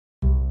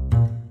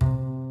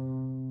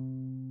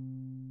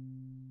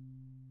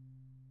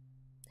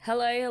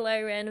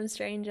Hello, random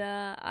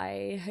stranger.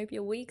 I hope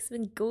your week's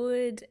been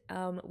good.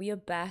 We are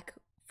back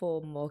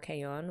for more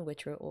K-On,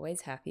 which we're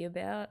always happy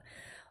about.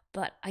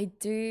 But I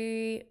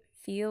do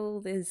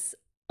feel this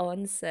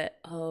onset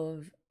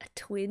of a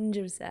twinge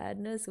of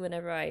sadness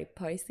whenever I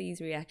post these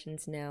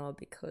reactions now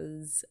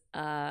because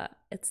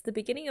it's the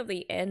beginning of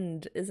the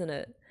end, isn't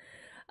it?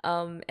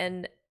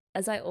 And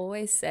as I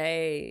always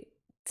say,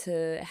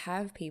 to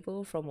have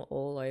people from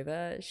all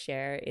over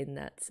share in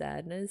that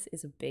sadness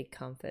is a big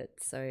comfort.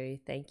 So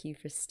thank you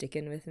for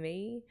sticking with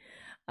me.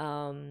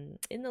 In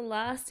the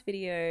last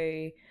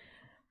video,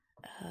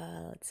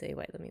 let's see,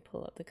 wait, let me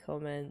pull up the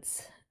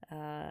comments.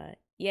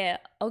 Yeah,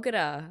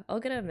 Olga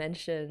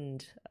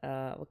mentioned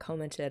or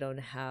commented on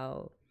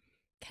how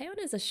K-On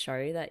is a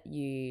show that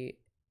you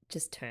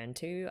just turn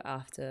to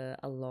after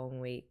a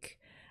long week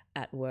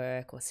at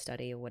work or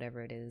study or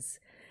whatever it is,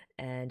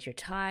 and you're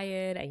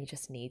tired and you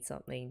just need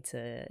something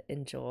to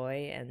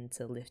enjoy and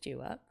to lift you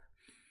up.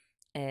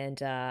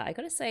 And I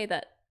gotta say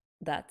that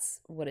that's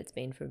what it's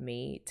been for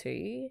me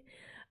too.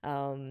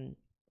 Um,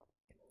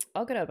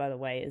 Ogura, by the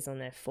way, is on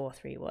their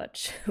fourth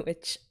rewatch,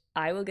 which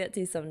I will get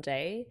to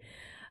someday.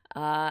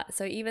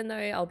 So even though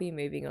I'll be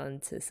moving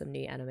on to some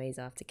new animes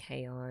after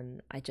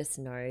K-On, I just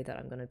know that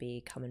I'm going to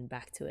be coming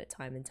back to it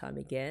time and time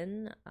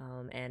again.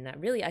 And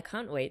really, I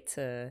can't wait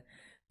to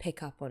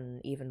pick up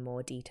on even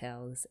more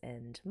details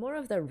and more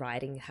of the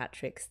writing hat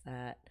tricks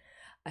that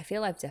I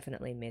feel I've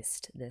definitely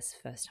missed this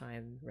first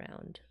time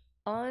round.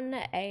 On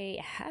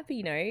a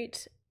happy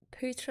note,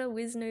 Putra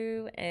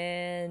Wisnu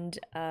and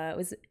it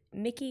was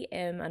Mickey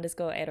M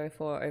underscore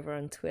 804 over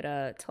on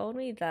Twitter told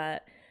me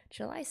that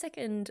July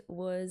 2nd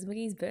was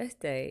Mickey's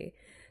birthday.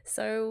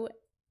 So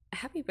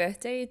happy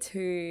birthday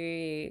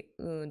to,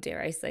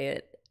 dare I say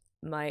it,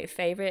 my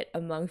favorite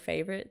among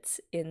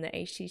favorites in the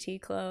HTT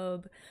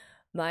club.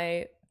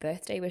 My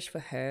birthday wish for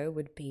her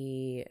would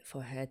be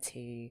for her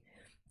to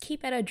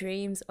keep at her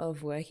dreams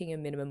of working a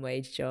minimum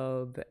wage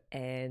job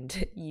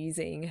and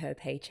using her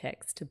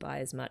paychecks to buy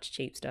as much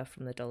cheap stuff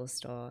from the dollar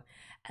store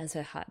as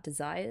her heart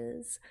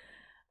desires.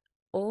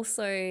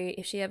 Also,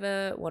 if she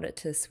ever wanted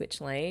to switch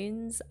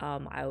lanes,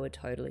 I would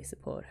totally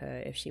support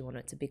her if she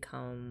wanted to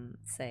become,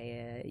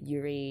 say, a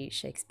Yuri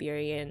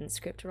Shakespearean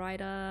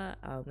scriptwriter,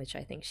 which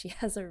I think she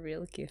has a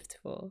real gift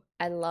for.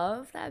 I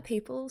love that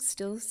people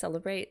still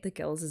celebrate the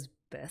girls'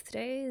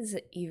 birthdays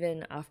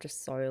even after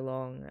so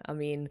long. I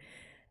mean,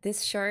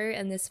 this show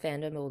and this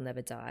fandom will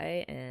never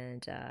die,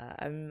 and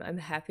I'm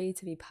happy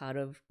to be part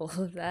of all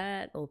of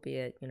that,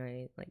 albeit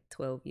like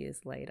 12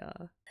 years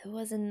later. There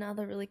was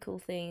another really cool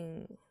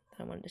thing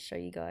that I wanted to show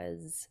you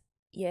guys.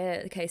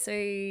 Yeah, okay, so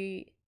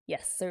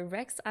yes, so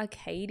Rex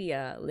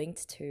Arcadia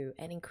linked to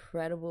an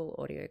incredible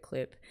audio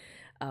clip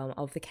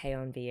of the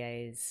K-On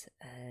VAs.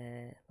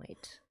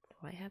 Wait,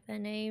 do I have their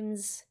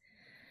names?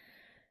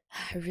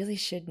 I really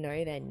should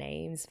know their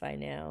names by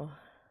now.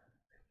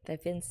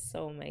 They've been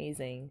so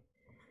amazing.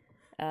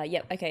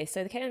 Yep, okay,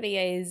 so the K-On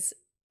VAs,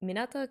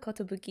 Minato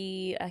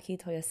Kotobuki, Aki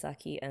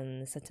Toyosaki,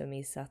 and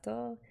Satomi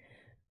Sato,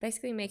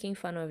 basically making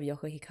fun of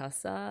Yoko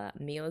Hikasa,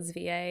 Mio's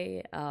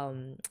VA,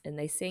 and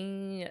they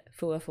sing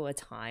Fua Fua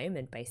Time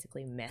and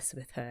basically mess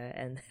with her,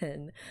 and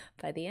then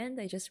by the end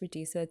they just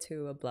reduce her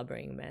to a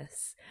blubbering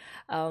mess.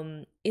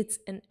 It's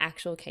an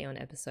actual K-On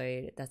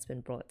episode that's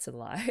been brought to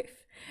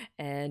life,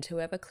 and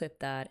whoever clipped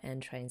that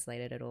and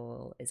translated it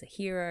all is a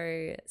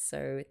hero,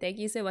 so thank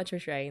you so much for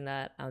sharing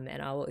that, and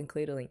I will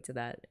include a link to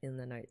that in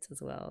the notes as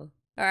well.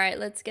 Alright,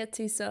 let's get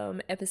to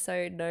some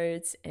episode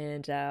notes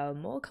and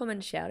more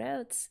comment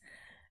shoutouts.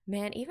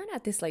 Man, even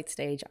at this late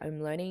stage,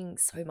 I'm learning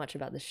so much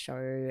about the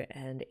show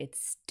and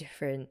its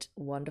different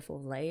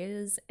wonderful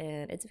layers,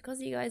 and it's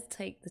because you guys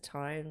take the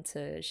time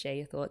to share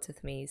your thoughts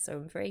with me, so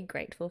I'm very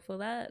grateful for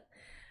that.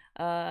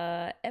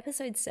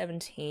 Episode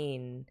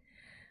 17.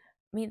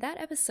 I mean, that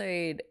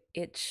episode,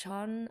 it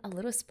shone a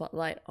little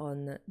spotlight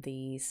on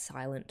the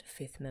silent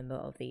fifth member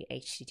of the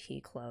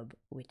HTT club,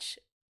 which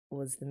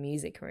was the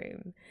music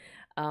room.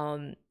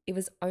 It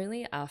was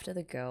only after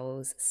the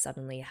girls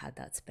suddenly had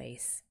that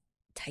space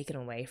taken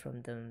away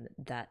from them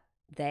that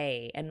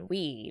they and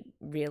we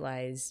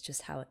realized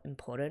just how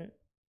important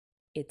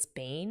it's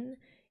been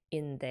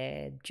in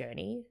their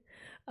journey.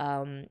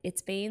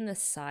 It's been the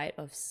site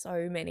of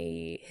so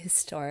many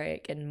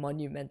historic and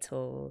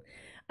monumental,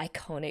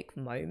 iconic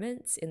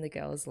moments in the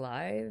girls'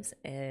 lives.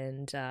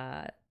 And,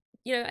 I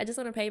just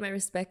want to pay my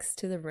respects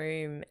to the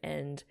room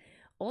and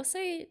also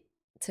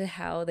to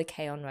how the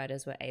K-On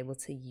writers were able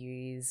to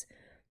use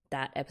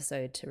that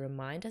episode to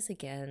remind us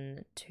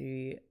again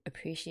to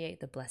appreciate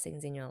the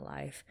blessings in your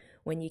life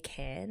when you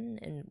can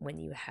and when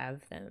you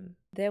have them.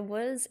 There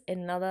was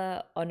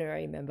another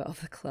honorary member of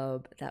the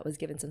club that was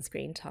given some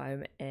screen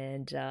time,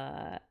 and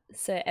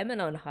Sir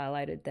Emanon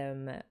highlighted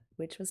them,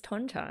 which was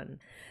Tonchan.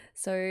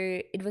 So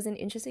it was an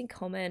interesting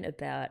comment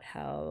about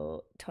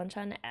how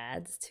Tonchan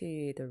adds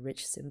to the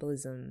rich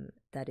symbolism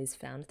that is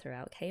found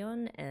throughout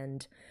K-On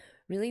and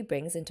really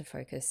brings into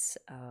focus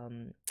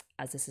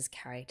as this is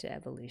character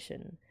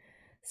evolution.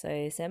 So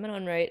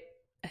Samanon wrote,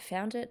 I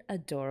found it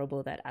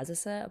adorable that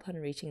Azusa, upon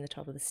reaching the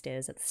top of the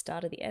stairs at the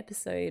start of the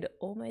episode,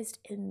 almost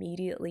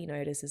immediately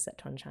notices that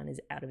Tonchan is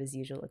out of his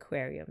usual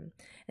aquarium,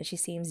 and she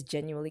seems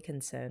genuinely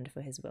concerned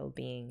for his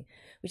well-being,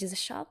 which is a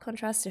sharp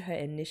contrast to her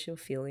initial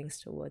feelings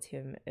towards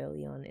him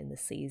early on in the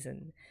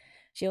season.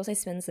 She also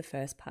spends the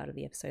first part of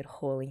the episode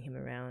hauling him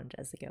around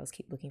as the girls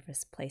keep looking for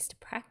a place to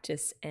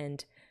practice,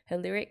 and her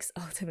lyrics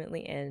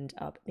ultimately end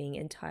up being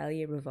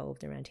entirely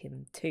revolved around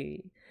him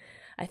too.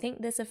 I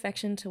think this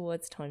affection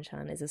towards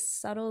Tonchan is a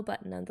subtle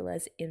but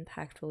nonetheless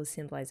impactful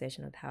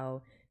symbolization of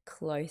how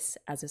close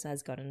Azusa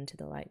has gotten to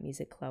the Light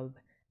Music Club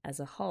as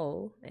a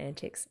whole,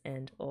 antics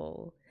and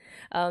all.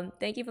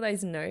 Thank you for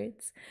those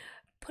notes.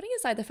 Putting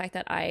aside the fact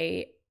that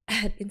I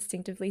had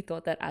instinctively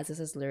thought that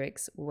Azusa's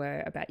lyrics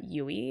were about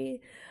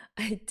Yui,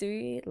 I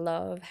do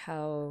love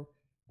how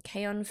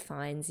Kaon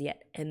finds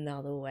yet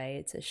another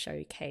way to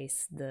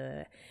showcase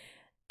the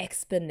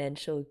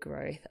exponential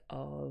growth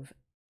of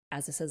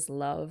Azusa's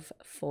love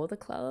for the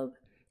club,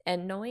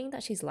 and knowing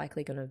that she's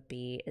likely going to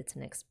be its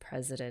next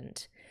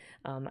president.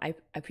 I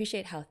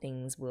appreciate how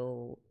things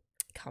will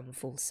come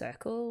full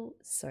circle.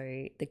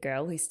 So the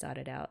girl who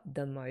started out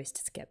the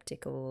most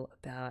skeptical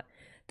about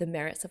the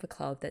merits of a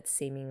club that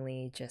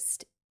seemingly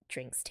just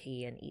drinks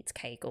tea and eats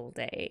cake all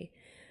day,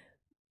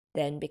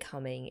 then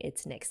becoming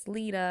its next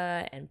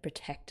leader and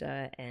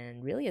protector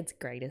and really its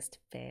greatest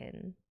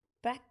fan.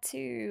 Back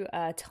to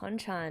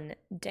Tonchan,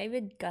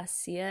 David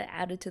Garcia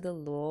added to the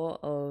lore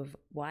of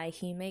why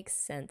he makes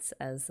sense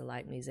as the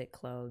Light Music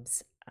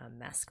Club's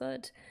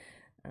mascot.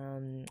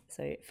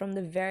 So from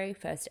the very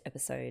first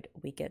episode,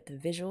 we get the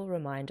visual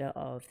reminder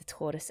of the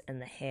tortoise and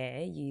the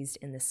hare used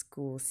in the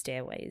school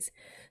stairways.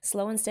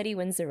 Slow and steady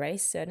wins the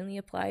race certainly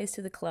applies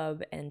to the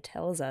club and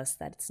tells us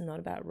that it's not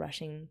about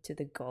rushing to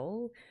the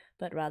goal,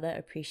 but rather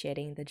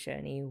appreciating the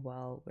journey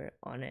while we're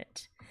on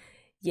it.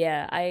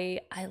 Yeah, I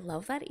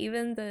love that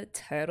even the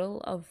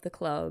turtle of the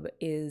club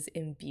is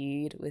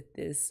imbued with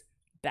this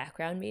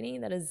background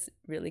meaning that is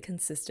really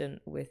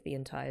consistent with the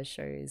entire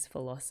show's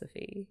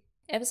philosophy.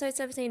 Episode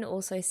 17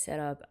 also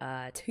set up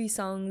two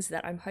songs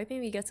that I'm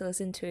hoping we get to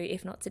listen to,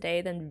 if not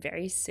today, then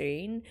very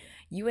soon.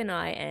 You and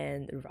I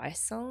and the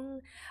Rice Song.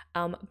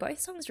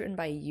 Both songs written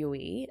by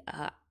Yui.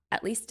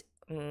 At least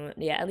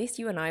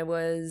You and I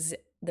was.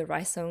 The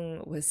Rice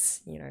Song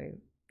was,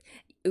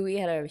 Ui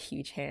had a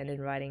huge hand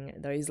in writing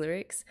those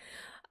lyrics.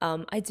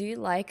 I do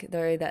like,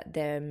 though, that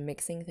they're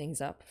mixing things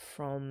up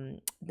from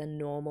the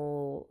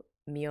normal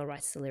Mio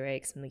writes the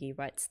lyrics, Migi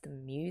writes the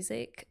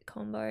music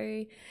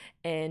combo.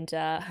 And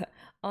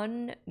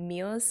on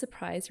Mio's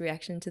surprise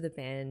reaction to the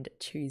band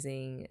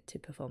choosing to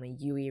perform a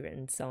Yui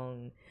written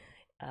song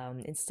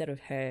instead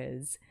of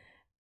hers,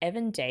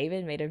 Evan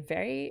David made a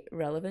very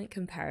relevant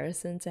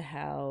comparison to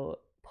how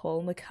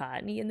Paul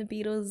McCartney and the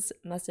Beatles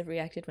must have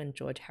reacted when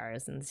George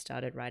Harrison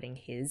started writing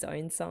his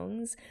own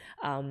songs,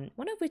 one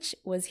of which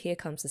was Here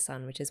Comes the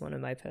Sun, which is one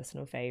of my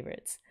personal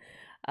favorites.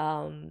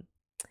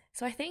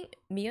 So I think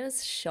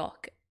Mia's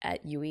shock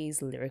at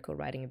Yui's lyrical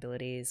writing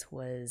abilities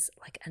was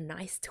like a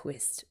nice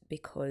twist,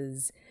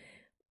 because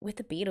with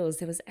the Beatles,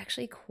 there was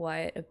actually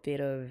quite a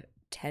bit of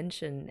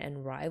tension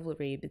and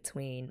rivalry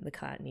between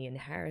McCartney and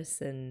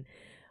Harrison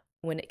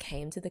when it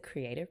came to the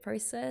creative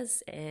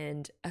process,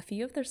 and a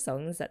few of the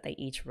songs that they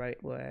each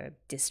wrote were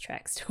diss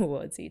tracks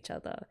towards each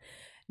other.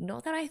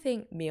 Not that I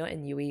think Mia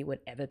and Yui would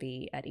ever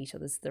be at each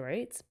other's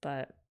throats,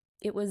 but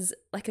it was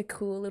like a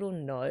cool little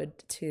nod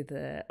to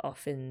the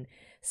often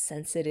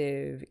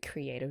sensitive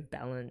creative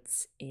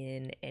balance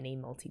in any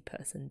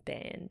multi-person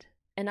band.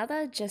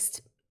 Another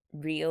just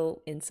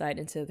real insight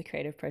into the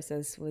creative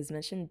process was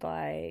mentioned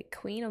by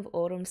Queen of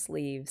Autumn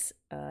Sleeves,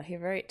 who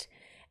wrote,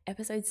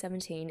 Episode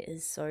 17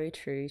 is so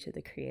true to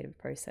the creative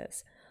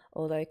process.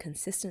 Although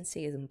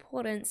consistency is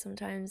important,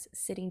 sometimes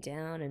sitting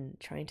down and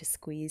trying to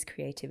squeeze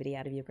creativity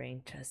out of your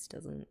brain just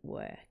doesn't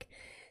work.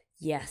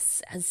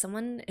 Yes, as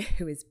someone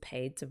who is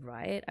paid to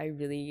write, I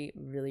really,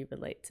 really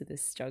relate to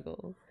this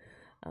struggle.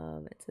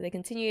 So they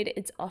continued,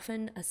 it's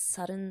often a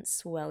sudden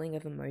swelling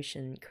of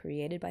emotion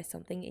created by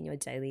something in your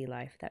daily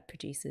life that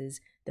produces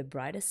the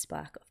brightest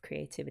spark of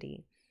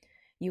creativity.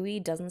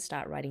 Yui doesn't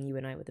start writing You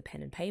and I with a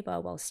pen and paper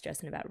while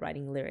stressing about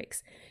writing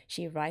lyrics.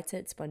 She writes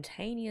it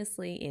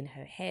spontaneously in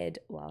her head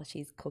while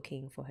she's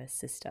cooking for her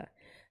sister.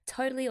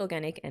 Totally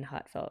organic and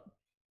heartfelt.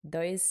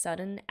 Those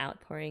sudden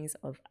outpourings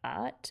of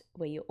art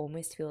where you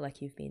almost feel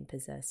like you've been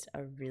possessed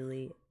are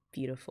really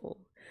beautiful.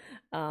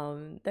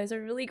 Those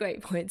are really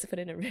great points put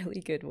in a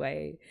really good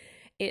way.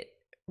 It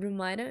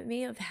reminded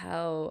me of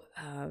how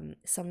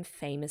some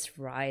famous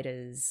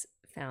writers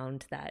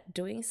found that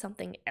doing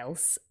something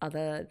else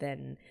other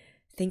than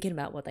thinking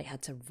about what they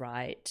had to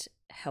write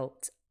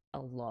helped a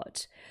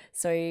lot.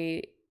 So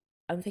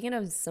I'm thinking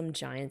of some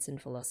giants in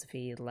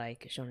philosophy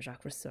like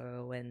Jean-Jacques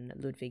Rousseau and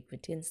Ludwig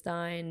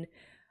Wittgenstein,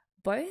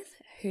 both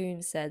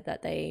whom said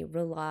that they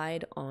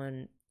relied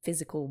on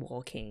physical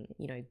walking,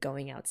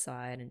 going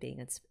outside and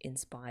being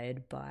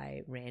inspired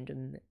by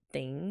random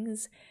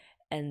things,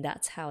 and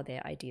that's how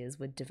their ideas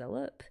would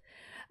develop.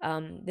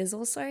 There's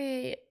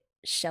also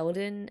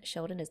Sheldon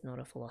is not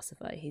a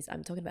philosopher.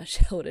 I'm talking about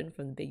Sheldon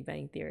from the Big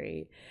Bang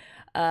Theory.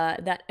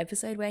 That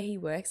episode where he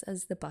works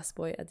as the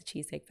busboy at the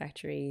Cheesecake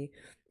Factory,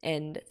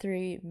 and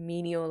through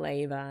menial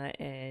labor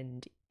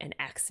and an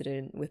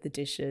accident with the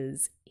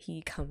dishes,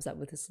 he comes up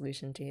with a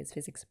solution to his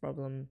physics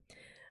problem.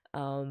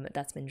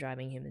 That's been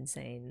driving him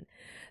insane.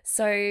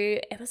 So,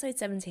 episode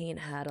 17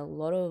 had a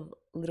lot of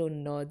little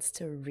nods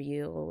to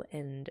real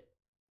and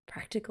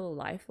practical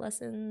life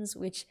lessons,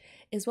 which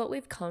is what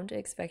we've come to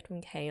expect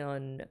from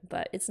K-On,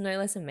 but it's no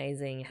less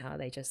amazing how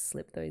they just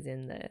slip those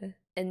in there.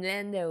 And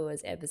then there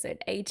was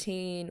episode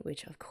 18,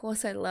 which of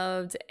course I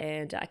loved,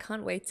 and I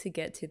can't wait to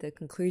get to the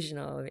conclusion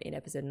of in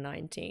episode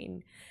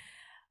 19.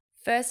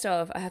 First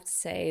off, I have to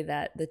say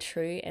that the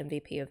true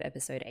MVP of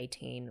episode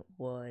 18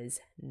 was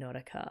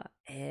Nautica,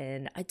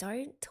 and I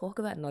don't talk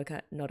about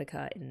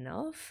Nautica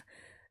enough.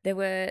 There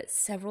were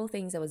several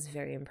things I was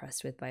very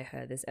impressed with by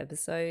her this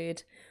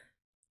episode.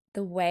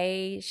 The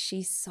way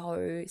she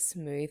so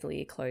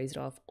smoothly closed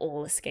off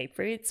all escape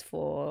routes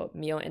for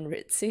Mio and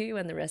Ritsu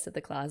when the rest of the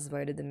class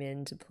voted them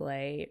in to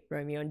play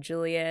Romeo and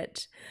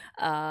Juliet.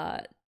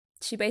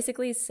 She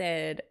basically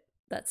said,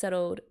 "That's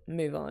settled,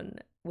 move on,"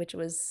 which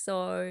was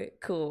so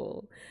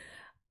cool.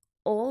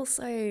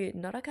 Also,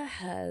 Naraka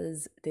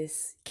has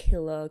this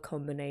killer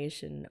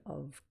combination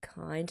of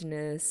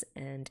kindness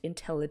and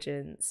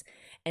intelligence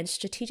and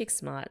strategic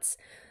smarts.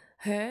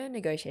 Her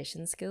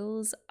negotiation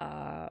skills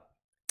are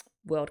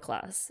world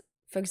class.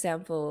 For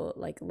example,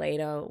 like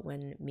later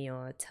when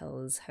Mia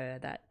tells her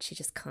that she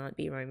just can't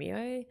be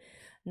Romeo,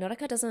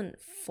 Norika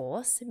doesn't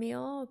force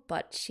Mia,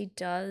 but she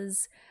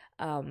does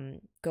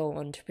go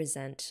on to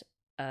present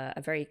a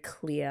very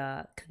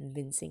clear,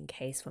 convincing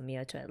case for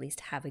Mia to at least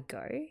have a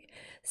go.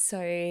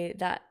 So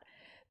that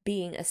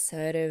being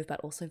assertive, but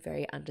also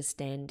very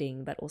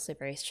understanding, but also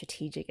very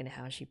strategic in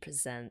how she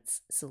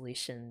presents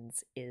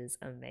solutions is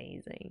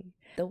amazing.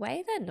 The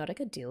way that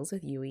Norika deals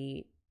with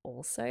Yui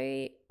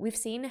also, we've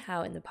seen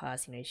how in the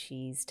past,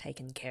 she's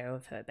taken care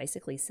of her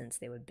basically since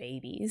they were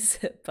babies.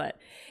 But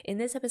in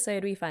this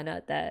episode, we find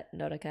out that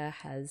Norika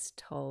has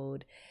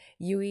told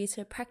Yui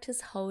to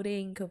practice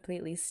holding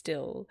completely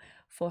still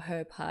for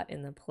her part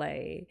in the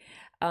play,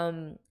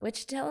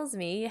 which tells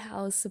me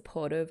how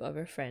supportive of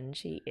a friend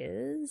she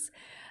is.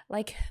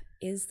 Like,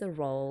 is the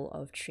role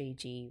of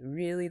Triji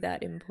really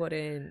that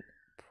important?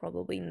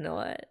 Probably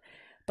not.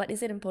 But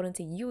is it important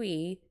to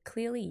Yui?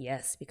 Clearly,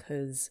 yes,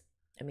 because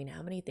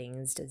how many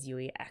things does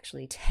Yui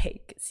actually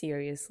take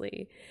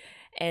seriously?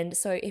 And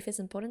so if it's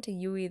important to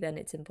Yui, then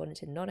it's important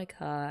to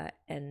Nonika,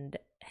 and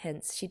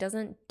hence she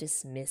doesn't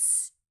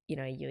dismiss,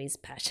 Yui's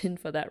passion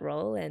for that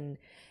role, and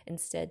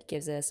instead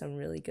gives her some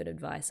really good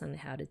advice on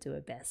how to do her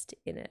best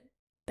in it.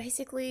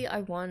 Basically, I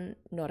want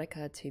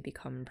Notika to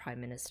become Prime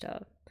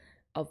Minister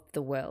of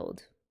the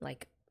world,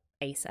 like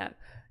ASAP,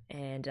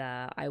 and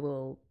I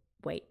will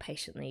wait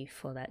patiently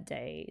for that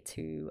day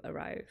to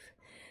arrive.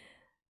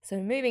 So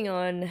moving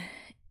on,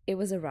 it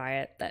was a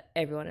riot that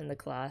everyone in the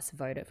class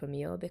voted for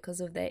Mio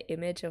because of their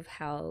image of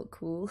how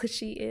cool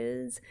she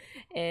is.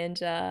 And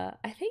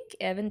I think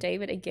Evan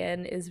David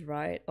again is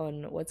right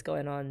on what's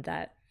going on,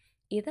 that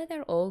either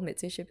they're all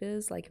Mitsu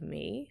shippers like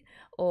me,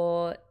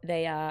 or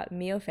they are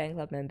Mio fan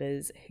club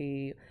members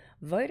who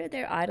voted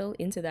their idol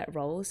into that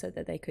role so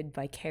that they could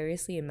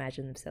vicariously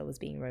imagine themselves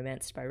being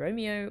romanced by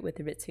Romeo, with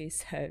Ritsu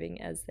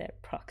serving as their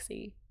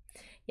proxy.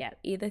 Yeah,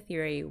 either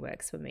theory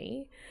works for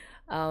me.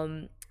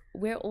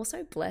 We're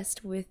also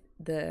blessed with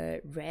the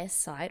rare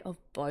sight of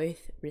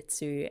both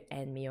Ritsu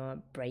and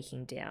Mio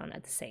breaking down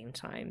at the same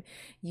time.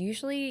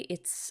 Usually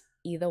it's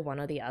either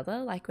one or the other,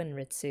 like when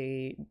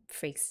Ritsu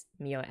freaks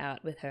Mio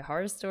out with her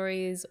horror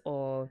stories,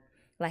 or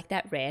like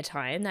that rare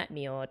time that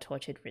Mio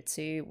tortured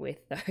Ritsu with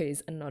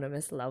those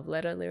anonymous love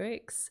letter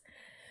lyrics.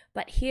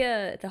 But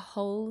here, the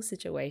whole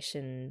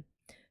situation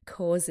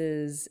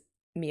causes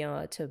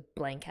Mia to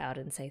blank out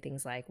and say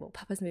things like, well,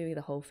 Papa's moving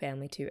the whole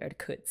family to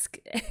Irkutsk.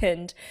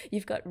 And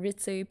you've got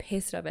Ritsu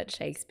pissed off at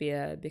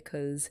Shakespeare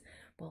because,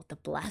 well, the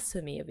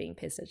blasphemy of being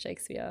pissed at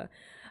Shakespeare,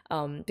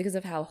 because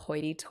of how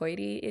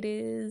hoity-toity it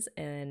is.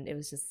 And it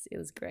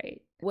was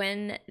great.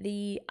 When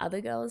the other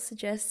girls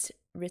suggest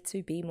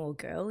Ritsu be more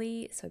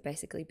girly, so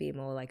basically be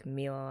more like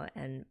Mia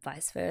and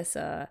vice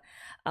versa,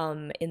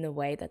 in the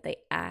way that they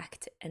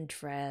act and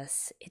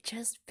dress, it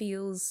just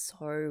feels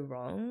so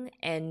wrong,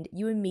 and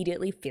you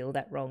immediately feel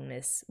that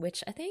wrongness,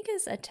 which I think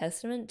is a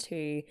testament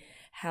to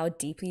how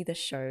deeply the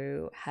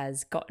show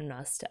has gotten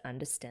us to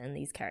understand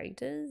these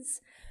characters.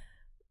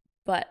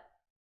 But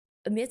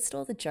amidst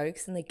all the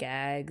jokes and the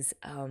gags,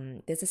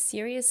 there's a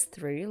serious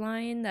through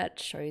line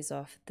that shows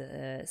off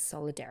the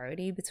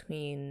solidarity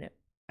between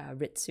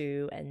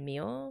Ritsu and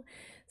Mio.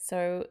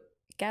 So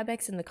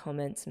Gabex in the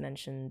comments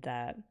mentioned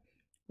that,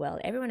 well,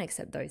 everyone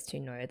except those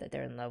two know that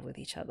they're in love with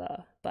each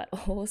other, but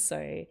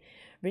also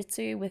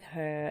Ritsu, with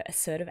her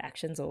assertive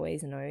actions,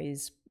 always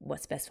knows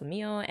what's best for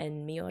Mio,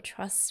 and Mio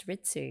trusts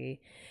Ritsu.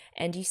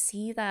 And you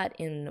see that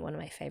in one of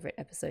my favorite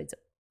episodes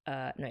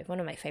no, one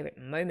of my favorite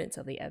moments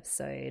of the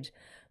episode,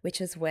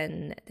 which is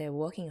when they're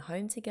walking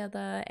home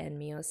together and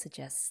Mio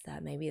suggests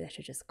that maybe they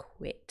should just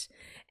quit.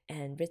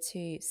 And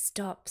Ritsu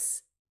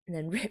stops and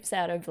then rips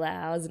out her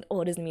blouse and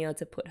orders Mio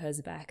to put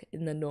hers back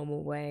in the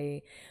normal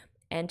way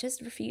and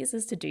just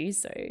refuses to do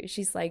so.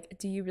 She's like,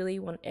 "Do you really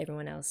want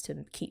everyone else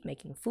to keep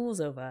making fools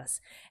of us?"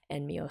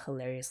 And Mio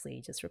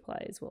hilariously just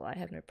replies, "Well, I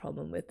have no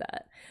problem with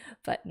that."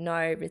 But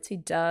no,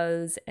 Ritsu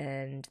does,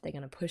 and they're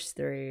going to push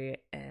through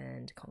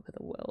and conquer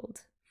the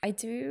world. I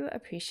do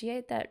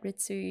appreciate that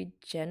Ritsu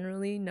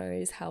generally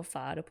knows how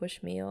far to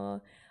push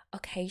Mio.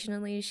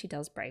 Occasionally, she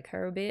does break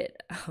her a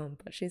bit,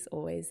 but she's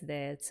always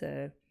there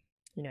to,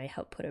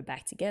 help put her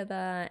back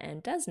together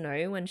and does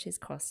know when she's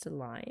crossed a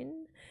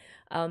line.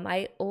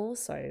 I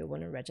also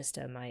want to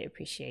register my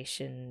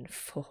appreciation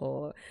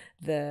for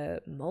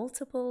the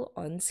multiple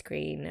on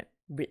screen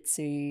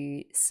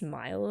Ritsu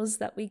smiles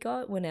that we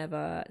got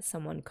whenever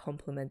someone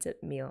complimented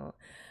Mio.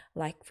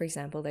 Like, for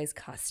example, those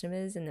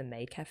customers in the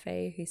maid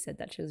cafe who said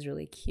that she was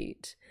really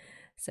cute.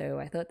 So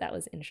I thought that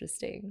was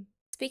interesting.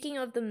 Speaking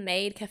of the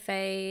maid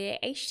cafe,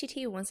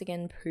 HTT once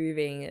again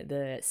proving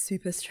the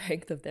super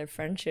strength of their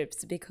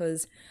friendships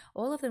because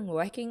all of them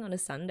working on a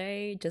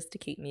Sunday just to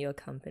keep Mio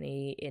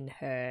company in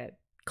her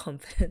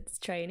confidence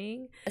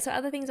training. So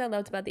other things I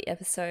loved about the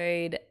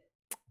episode,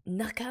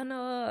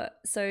 Nakano.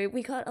 So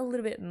we got a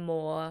little bit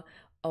more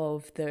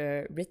of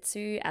the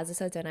Ritsu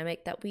Azusa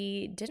dynamic that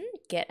we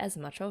didn't get as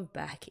much of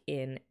back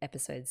in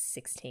episode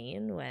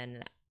 16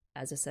 when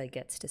Azusa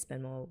gets to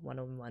spend more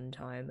one-on-one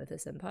time with her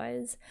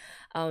senpais.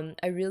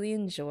 I really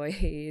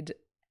enjoyed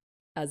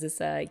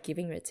Azusa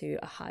giving Ritsu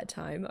a hard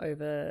time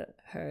over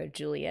her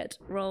Juliet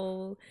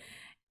role.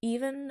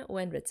 Even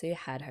when Ritsu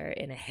had her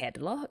in a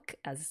headlock,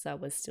 Azusa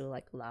was still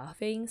like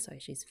laughing, so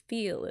she's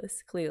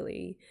fearless,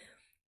 clearly.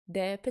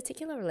 Their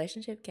particular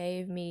relationship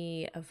gave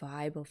me a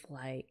vibe of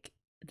like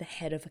the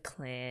head of a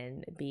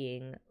clan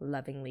being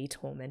lovingly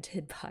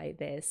tormented by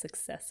their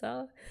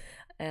successor.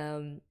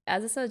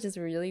 Azusa just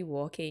really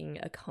walking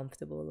a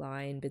comfortable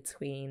line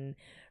between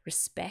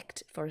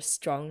respect for a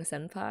strong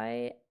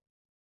senpai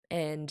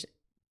and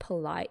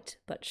polite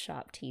but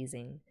sharp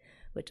teasing,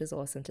 which is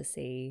awesome to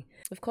see.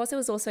 Of course, it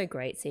was also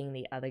great seeing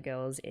the other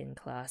girls in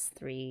class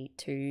 3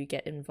 to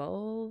get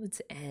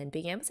involved and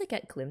being able to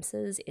get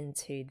glimpses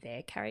into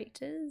their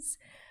characters.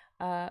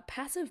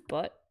 Passive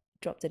Bot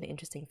dropped an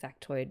interesting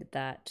factoid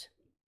that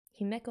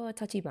Himeko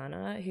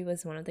Tachibana, who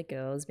was one of the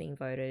girls being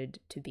voted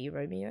to be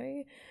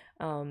Romeo,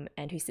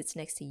 and who sits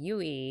next to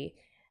Yui,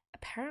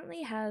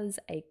 apparently has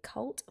a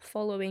cult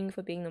following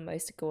for being the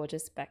most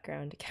gorgeous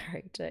background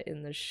character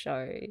in the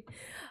show.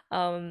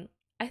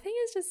 I think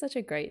it's just such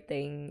a great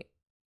thing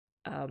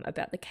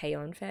about the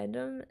K-On!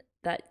 Fandom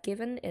that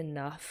given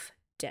enough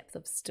depth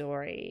of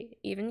story,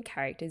 even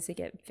characters who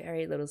get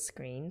very little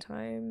screen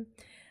time,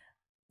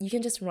 you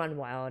can just run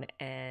wild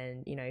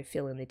and,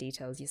 fill in the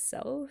details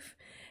yourself.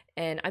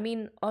 And I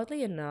mean,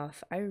 oddly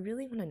enough, I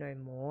really want to know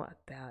more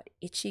about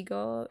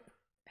Ichigo,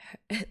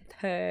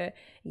 her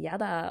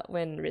yada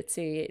when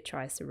Ritsu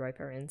tries to rope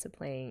her into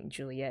playing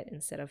Juliet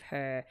instead of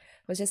her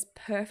was just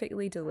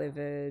perfectly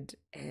delivered,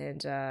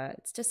 and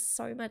it's just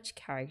so much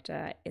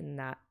character in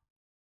that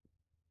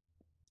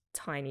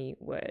tiny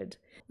word.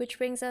 Which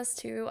brings us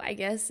to, I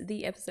guess,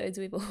 the episodes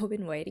we've all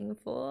been waiting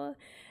for.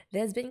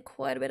 There's been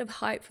quite a bit of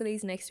hype for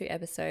these next 2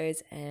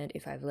 episodes, and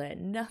if I've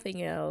learned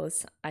nothing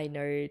else, I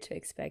know to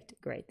expect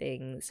great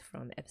things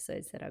from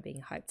episodes that are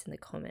being hyped in the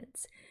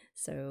comments.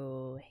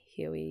 So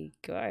here we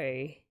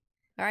go.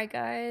 Alright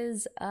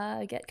guys,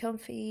 get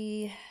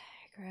comfy,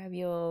 grab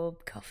your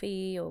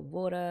coffee or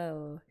water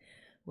or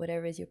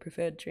whatever is your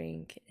preferred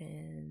drink,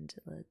 and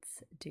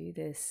let's do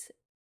this.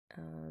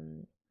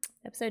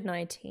 Episode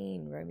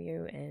 19,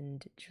 Romeo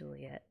and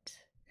Juliet.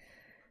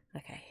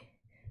 Okay,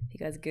 if you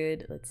guys are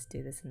good, let's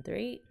do this in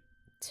 3,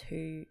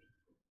 2,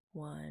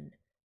 1,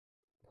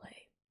 play.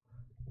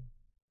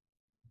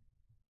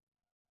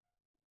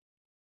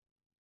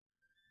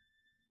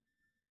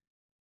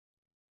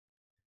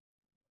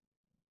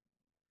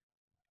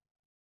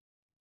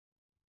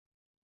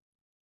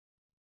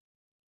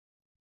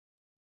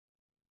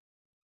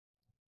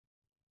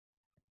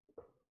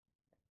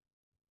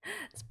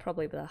 It's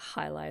probably the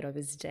highlight of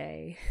his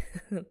day.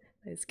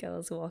 Those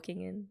girls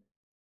walking in.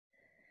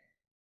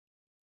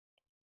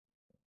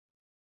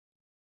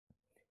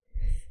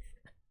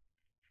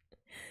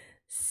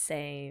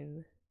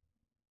 Same.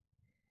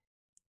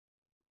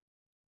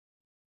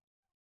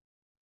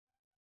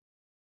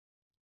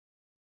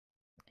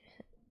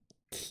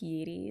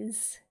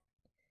 Cuties.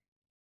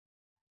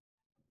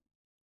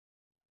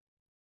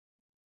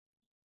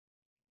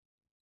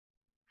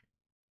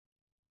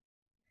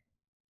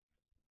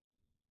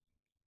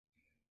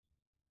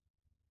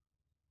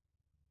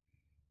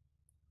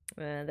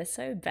 They're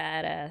so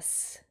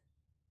badass.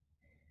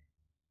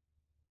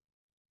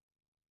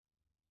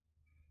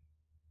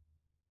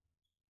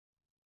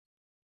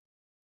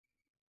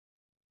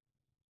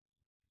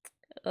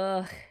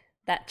 Ugh,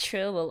 that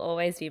trill will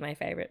always be my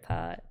favorite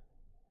part.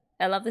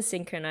 I love the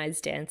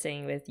synchronized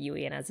dancing with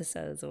Yui and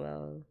Azusa as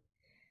well.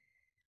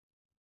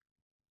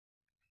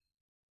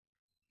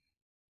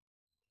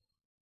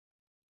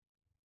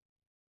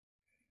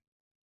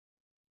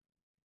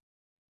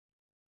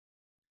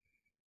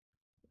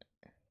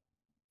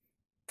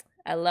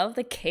 I love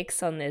the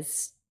kicks on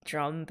this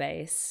drum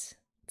bass.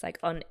 It's like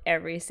on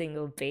every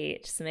single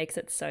beat, just makes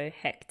it so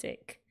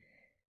hectic.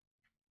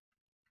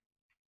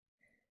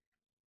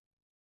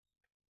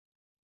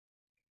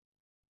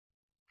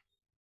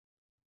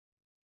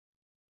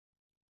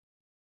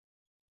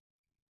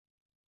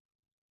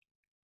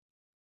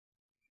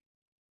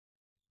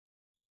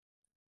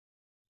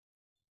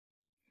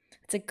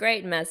 It's a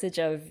great message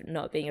of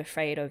not being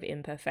afraid of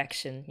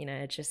imperfection, you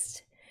know,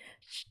 just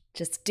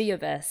do your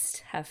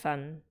best, have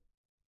fun.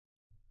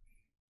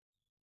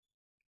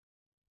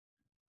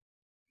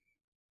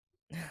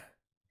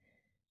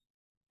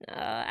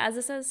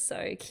 Azusa's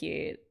so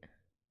cute.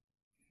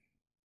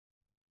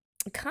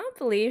 I can't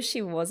believe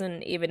she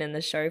wasn't even in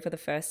the show for the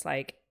first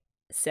like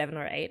 7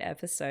 or 8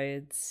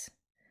 episodes.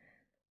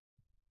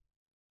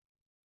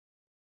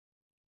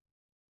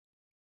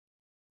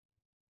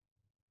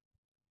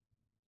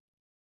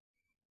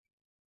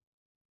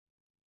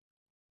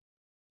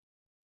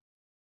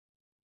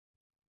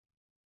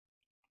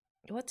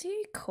 What do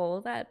you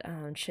call that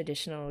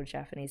traditional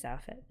Japanese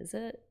outfit? Is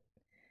it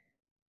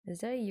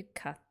a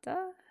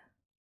yukata?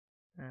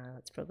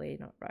 That's probably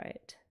not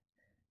right.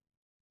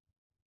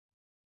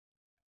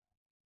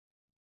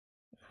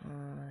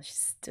 She's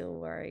still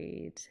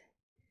worried.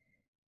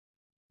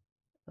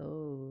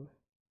 Oh.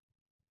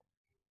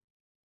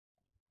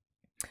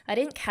 I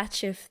didn't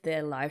catch if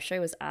their live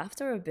show was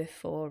after or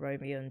before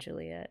Romeo and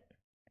Juliet.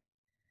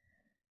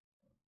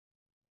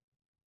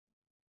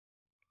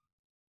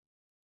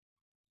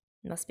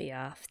 Must be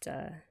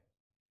after.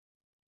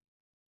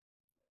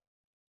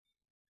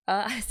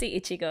 I see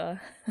Ichigo.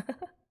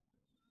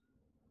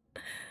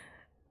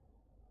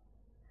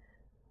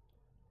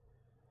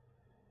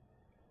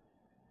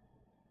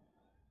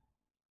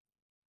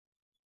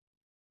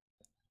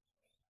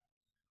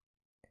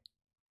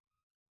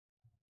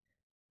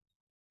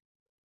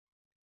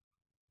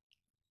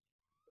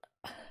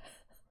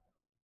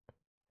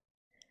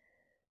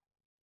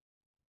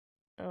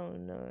 Oh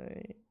no.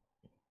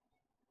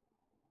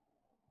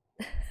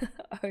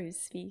 Oh,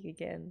 speak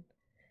again.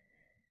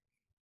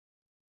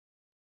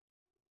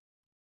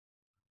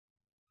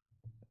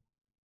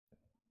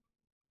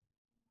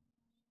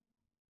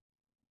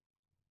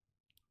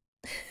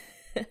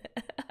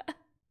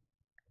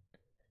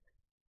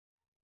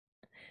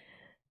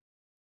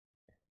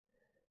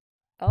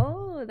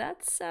 Oh,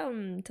 that's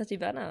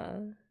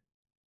Tachibana.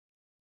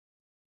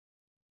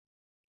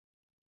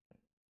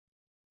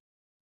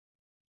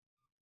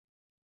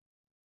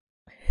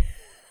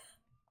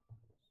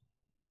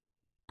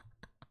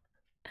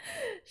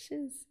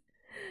 She's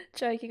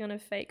choking on a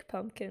fake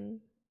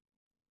pumpkin.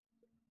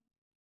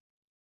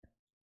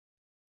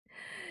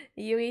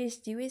 Yui's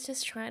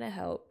just trying to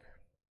help.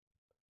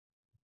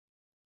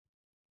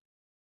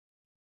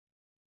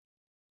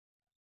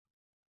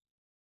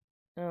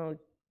 Oh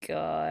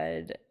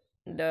god.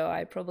 No,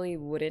 I probably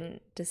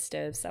wouldn't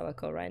disturb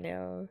Sawako right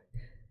now.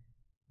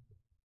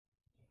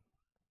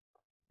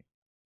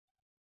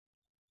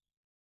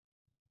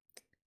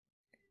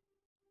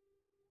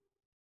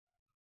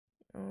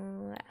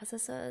 As I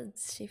said,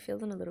 she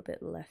feeling a little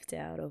bit left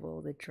out of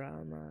all the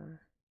drama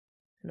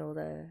and all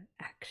the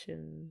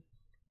action.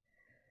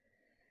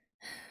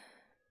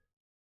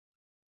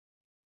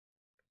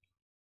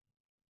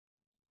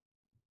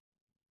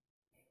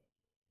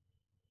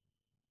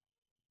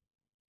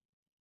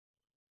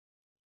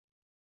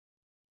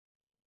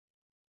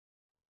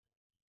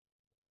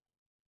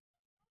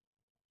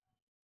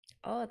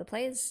 Oh, the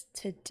play is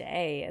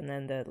today and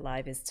then the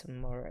live is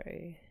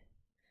tomorrow.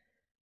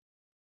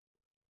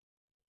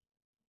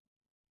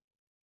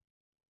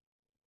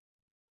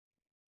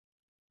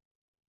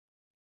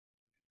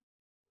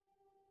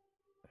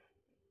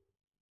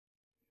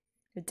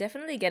 We're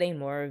definitely getting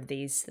more of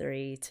these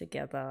three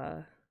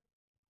together.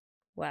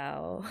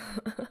 Wow.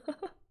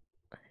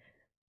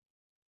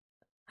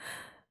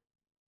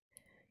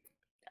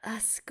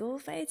 School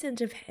fates in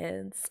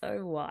Japan,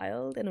 so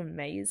wild and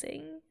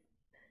amazing.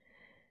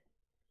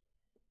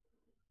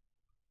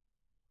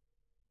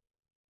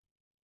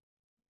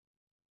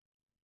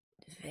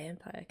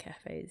 Vampire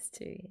cafes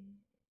too.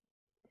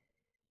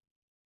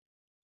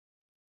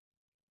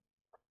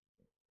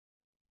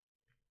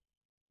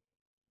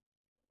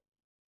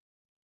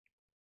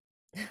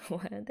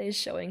 Why aren't they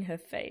showing her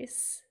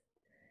face?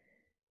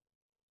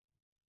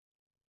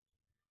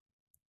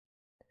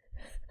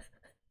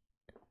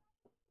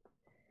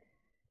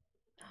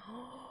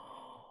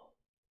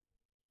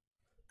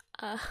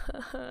 uh,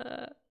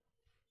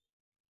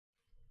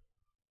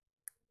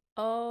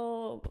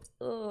 oh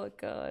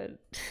god.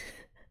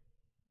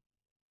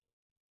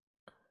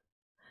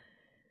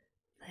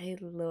 They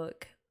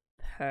look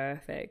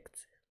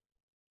perfect.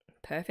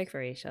 Perfect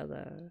for each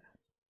other.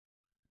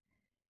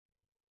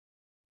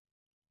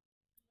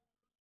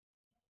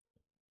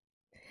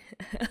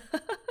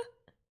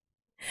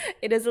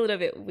 It is a little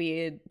bit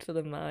weird for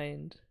the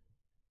mind,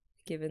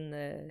 given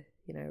the,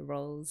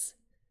 roles.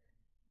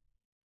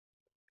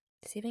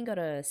 It's even got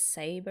a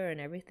saber and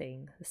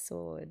everything, a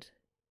sword.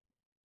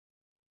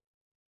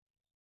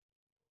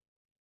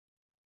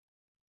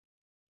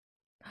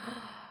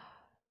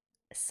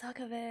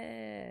 Sucker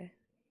Bear.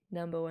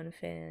 #1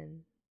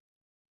 fan.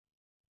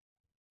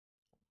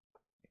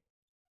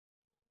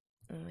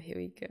 Oh, here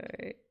we go.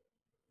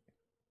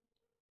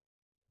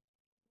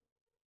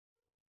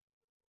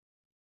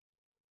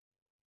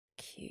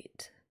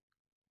 Cute.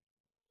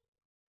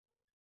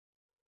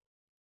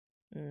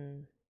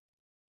 Mm.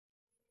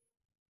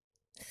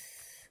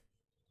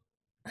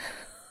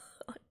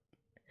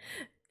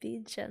 Be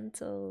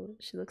gentle.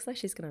 She looks like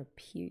she's gonna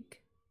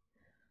puke.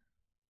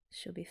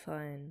 She'll be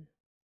fine.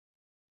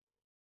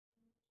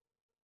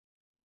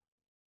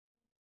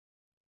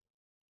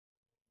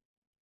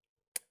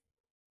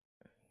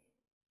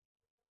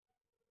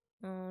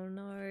 Oh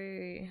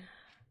no.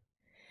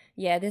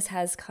 Yeah, this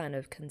has kind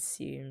of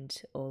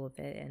consumed all of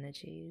their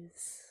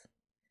energies.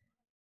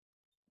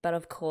 But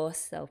of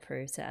course, they'll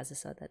prove to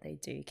Azazad that they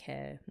do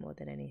care more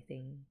than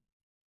anything.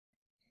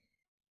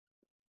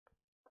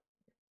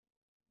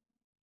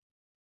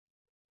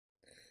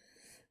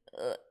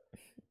 Ugh,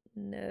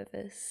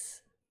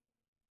 nervous.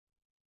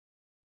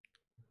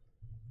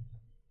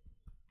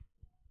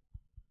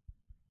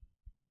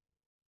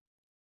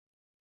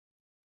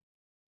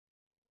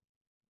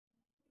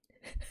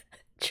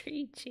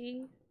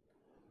 Treachy.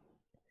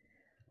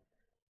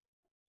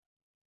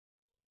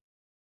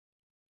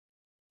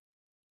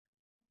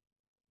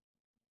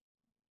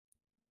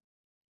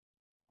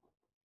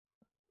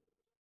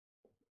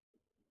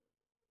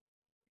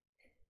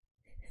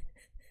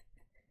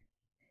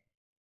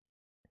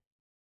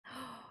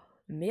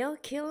 Meal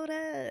killed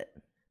it.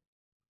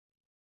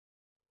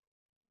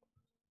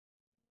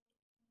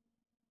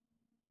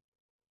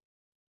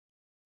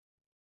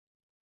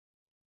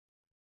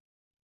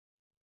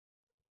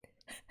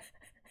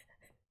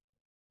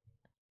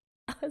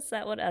 Is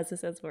that what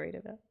Azazad's worried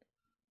about?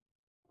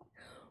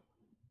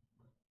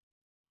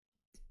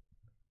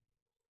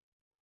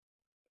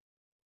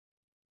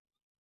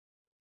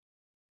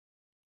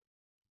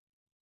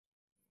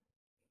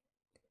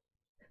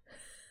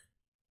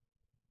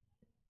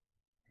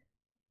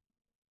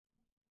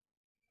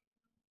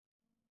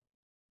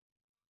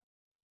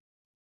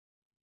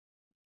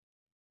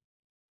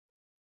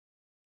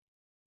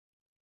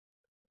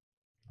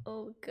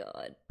 Oh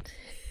god.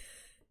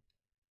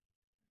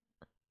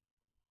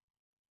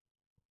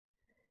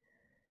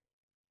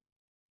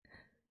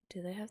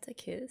 Do they have to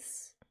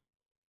kiss?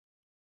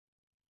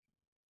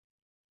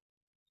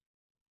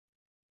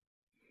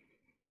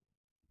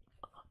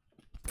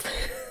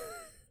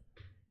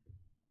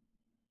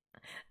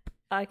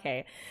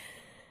 Okay.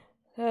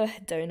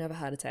 Don't have a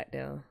heart attack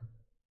now.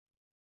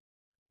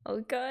 Oh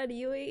god,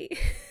 Yui.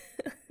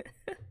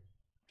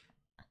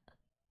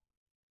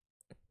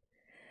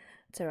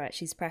 It's alright,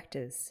 she's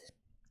practiced.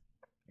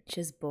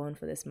 She's born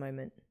for this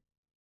moment.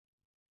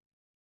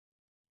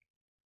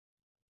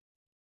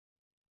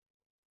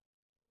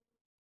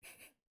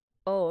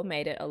 Oh,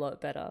 made it a lot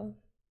better.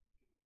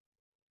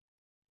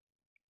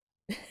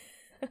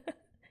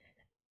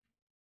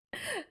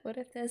 What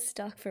if they're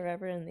stuck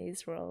forever in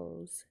these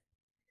roles?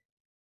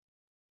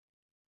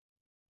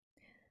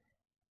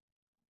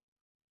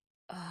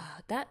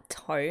 That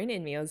tone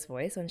in Mia's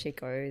voice when she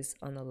goes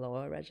on the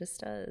lower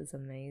register is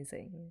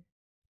amazing.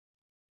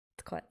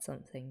 It's quite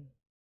something.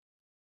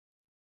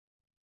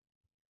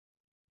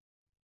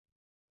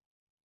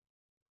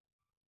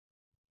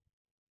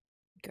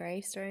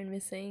 Gravestone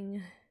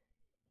missing.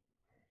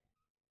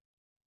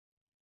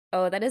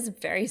 Oh, that is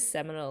very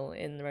seminal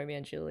in Romeo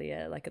and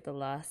Juliet, like at the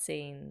last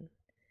scene.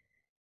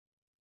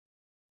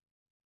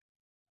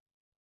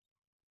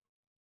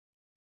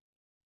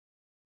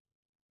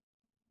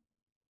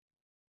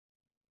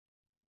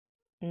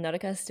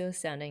 Nautica still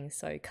sounding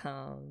so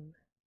calm.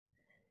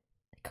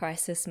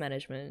 Crisis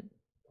management.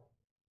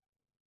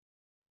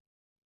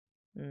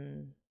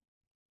 Mm.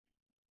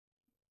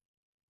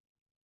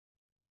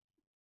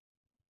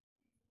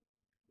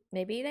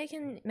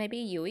 Maybe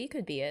Yui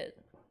could be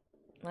it.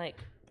 Like,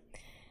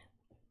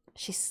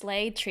 she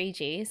slayed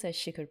Triji, so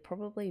she could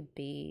probably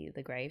be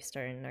the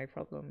gravestone, no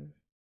problem.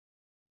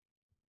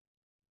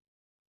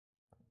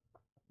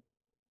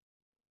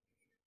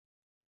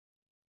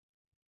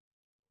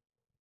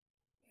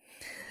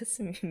 This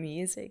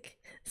music,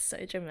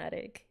 so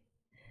dramatic.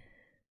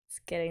 It's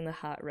getting the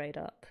heart rate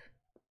up.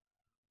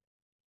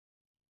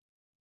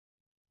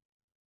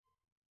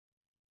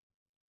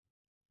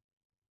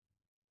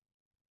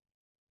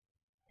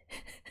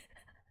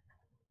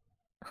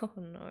 Oh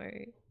no.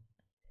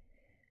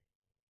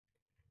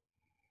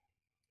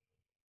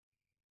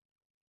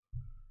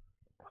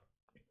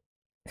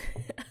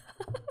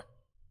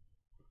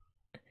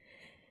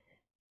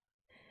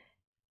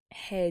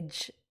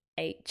 Hedge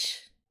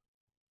H.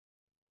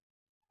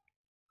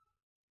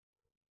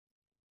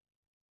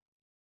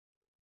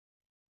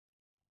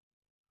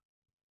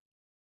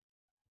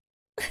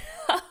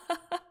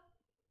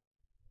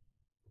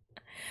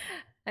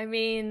 I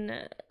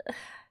mean,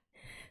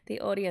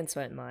 the audience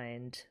won't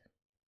mind.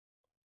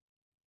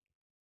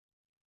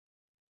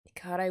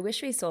 God, I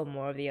wish we saw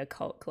more of the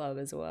occult club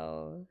as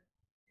well.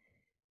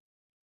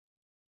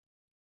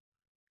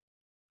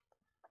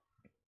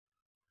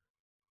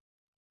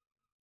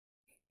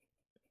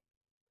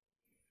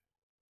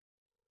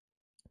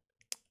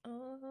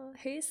 Oh,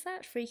 who's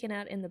that freaking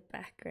out in the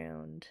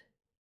background?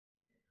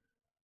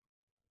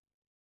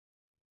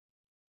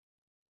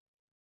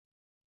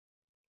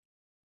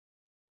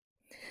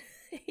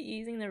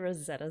 Using the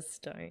Rosetta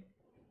Stone.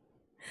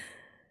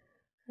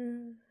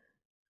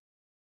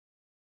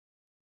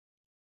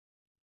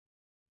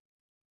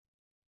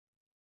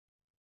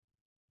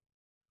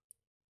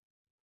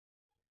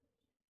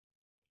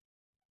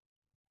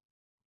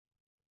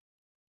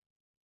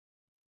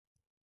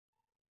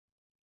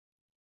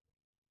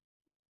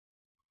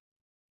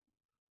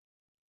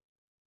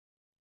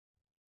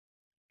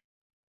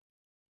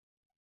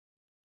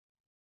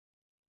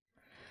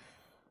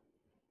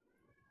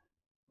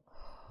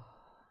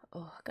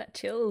 Oh, got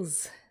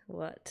chills.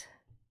 What?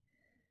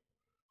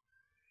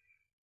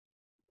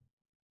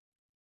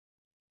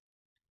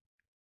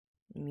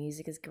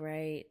 Music is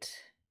great.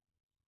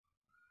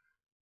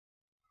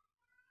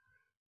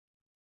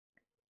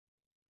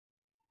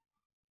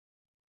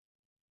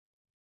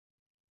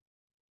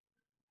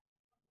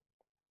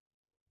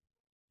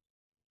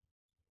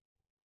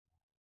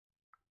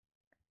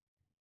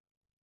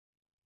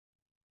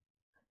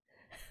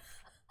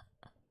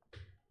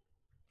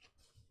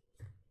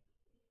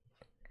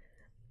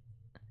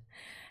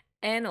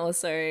 And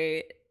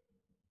also,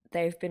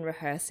 they've been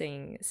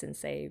rehearsing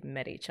since they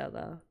met each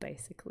other,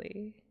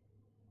 basically.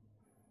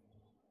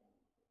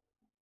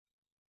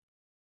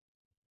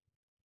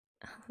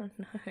 Oh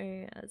no,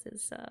 as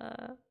is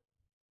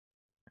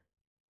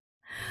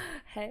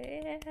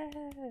hey.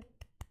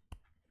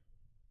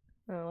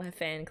 Oh, her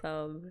fan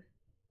club.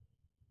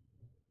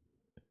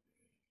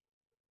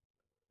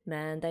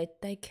 Man,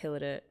 they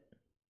killed it.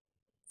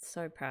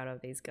 So proud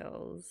of these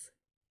girls.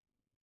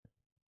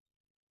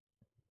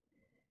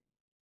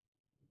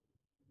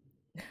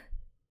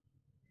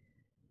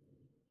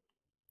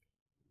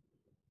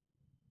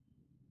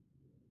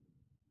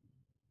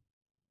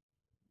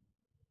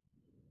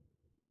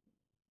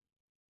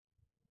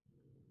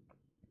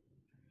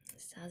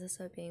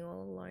 Sazaso being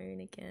all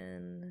alone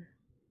again.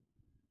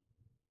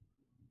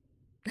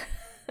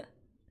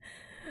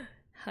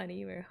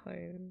 Honey, we're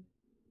home.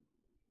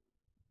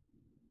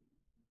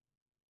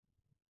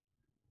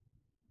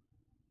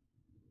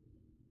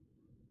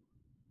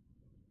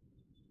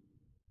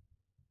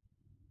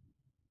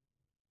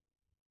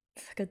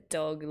 It's like a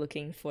dog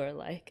looking for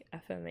like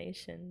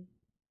affirmation.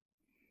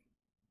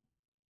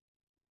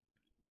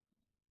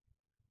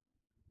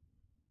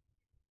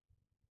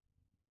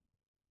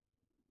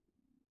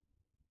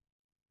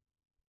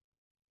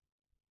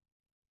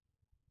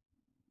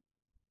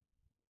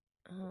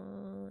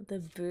 Oh, the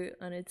boot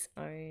on its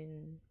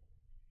own.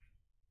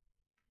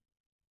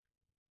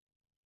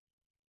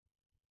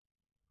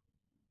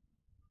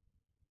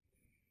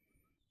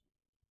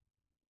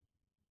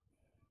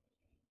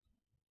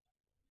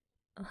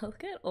 Oh,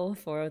 look at all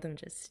four of them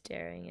just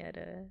staring at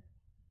her.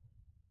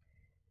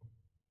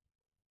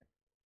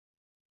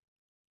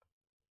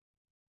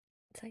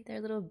 It's like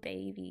their little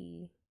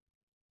baby.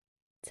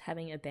 It's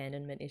having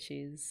abandonment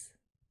issues.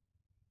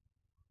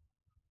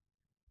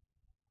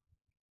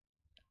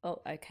 Oh,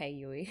 okay,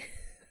 Yui.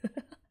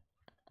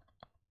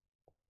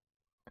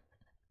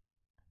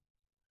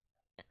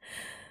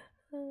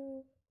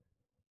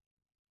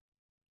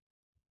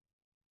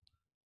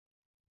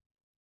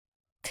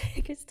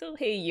 I can still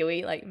hear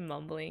Yui like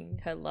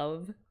mumbling her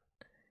love.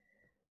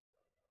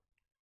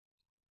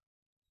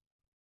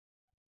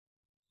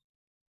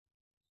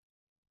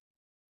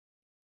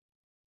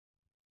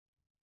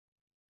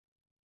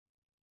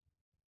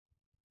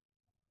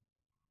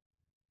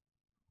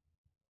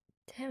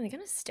 Damn, they're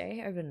gonna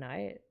stay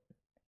overnight.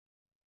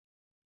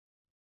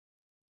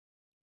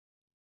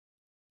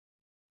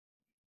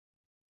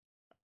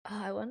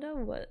 Oh, I wonder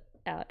what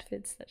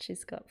outfits that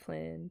she's got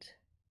planned.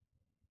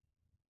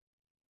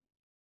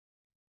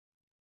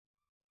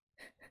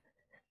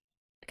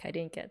 Okay, I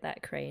didn't get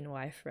that Crane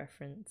wife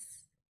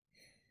reference.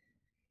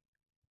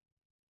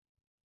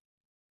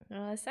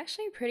 Oh, it's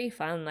actually pretty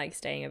fun, like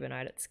staying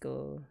overnight at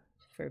school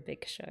for a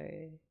big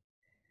show.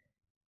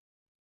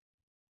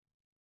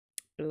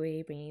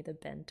 Louis bringing the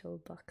bento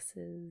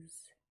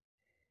boxes.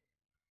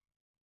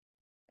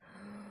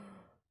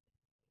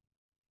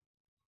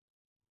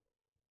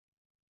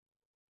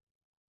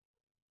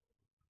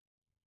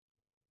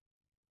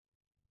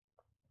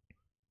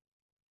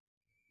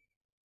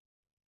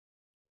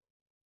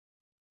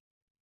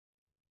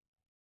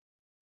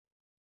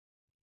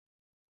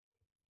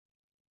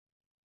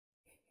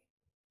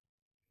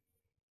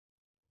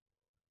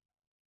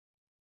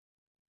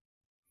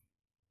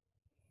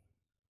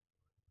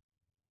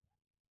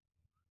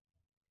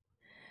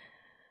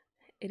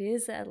 It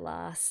is at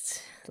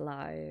last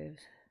live.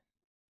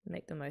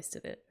 Make the most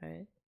of it,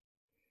 right?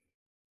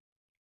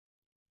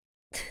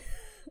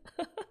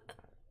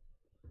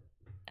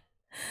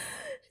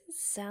 She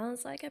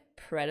sounds like a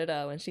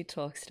predator when she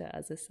talks to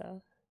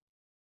Azusa.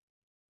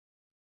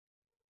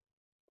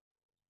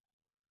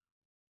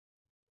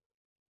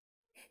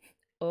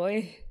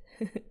 Oi.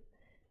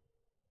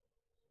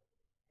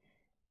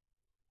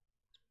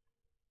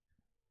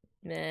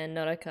 Man,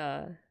 not a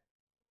car.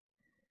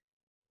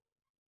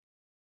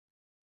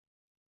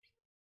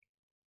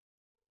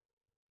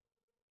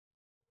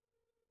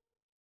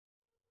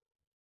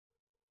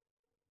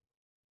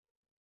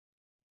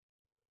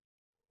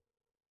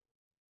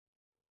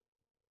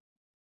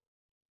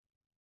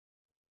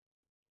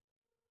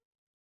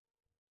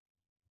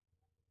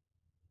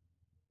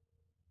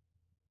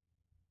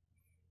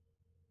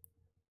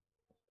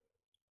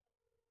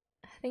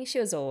 think she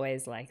was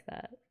always like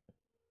that.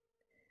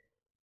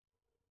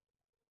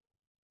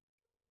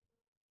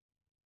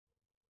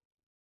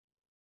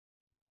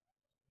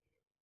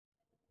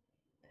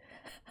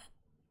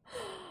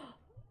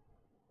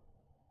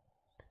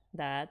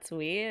 That's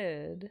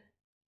weird.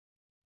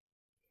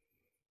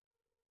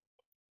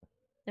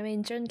 I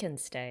mean, Jun can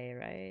stay,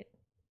 right?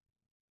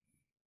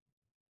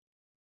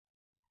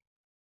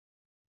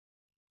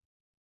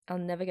 I'll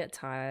never get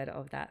tired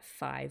of that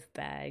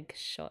 5-bag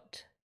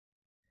shot.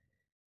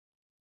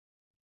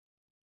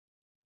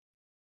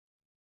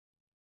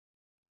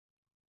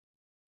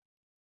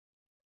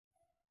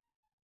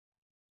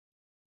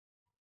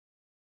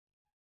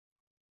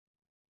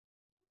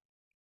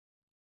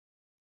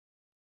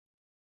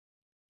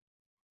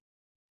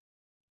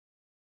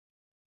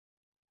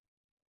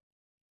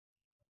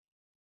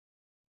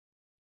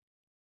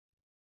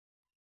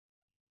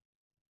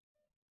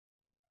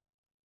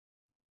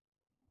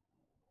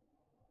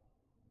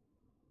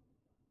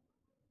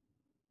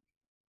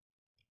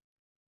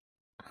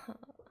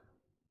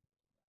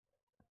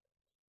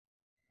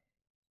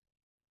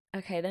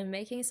 Okay, they're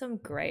making some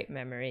great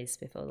memories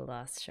before the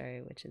last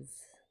show, which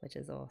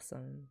is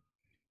awesome.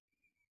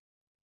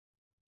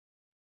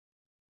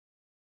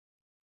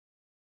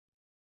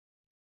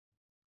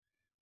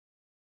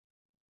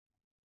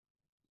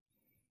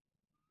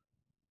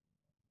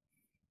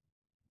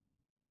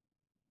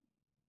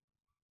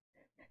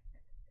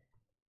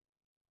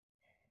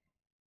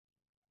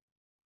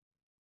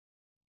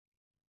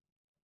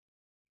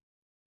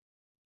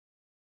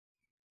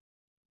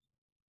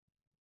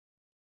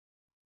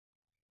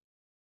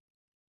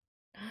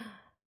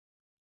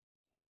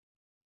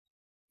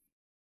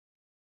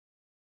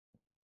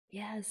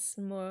 Yes,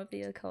 more of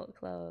the occult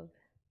club.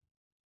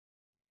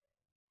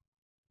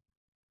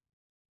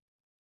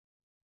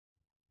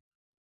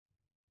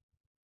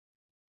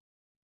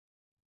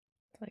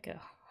 It's like a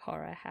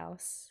horror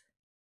house.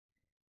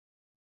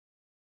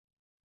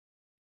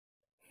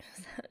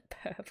 That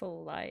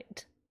purple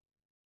light.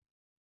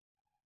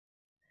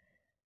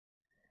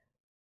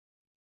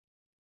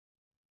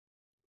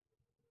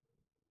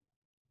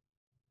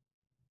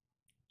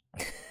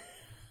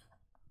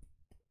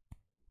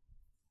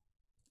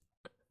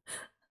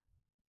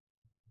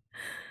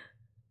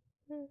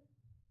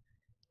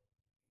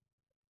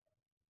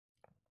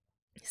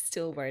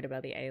 Still worried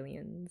about the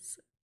aliens.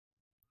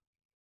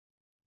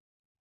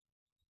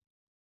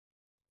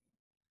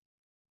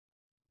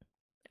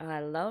 I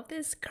love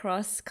this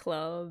cross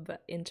club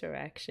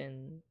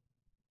interaction.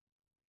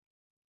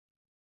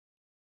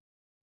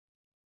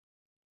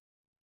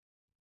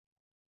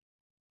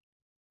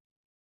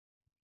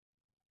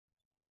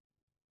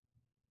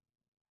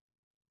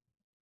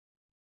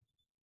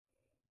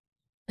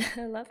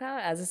 I love how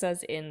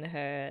Azusa's in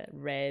her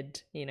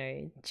red,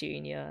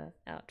 junior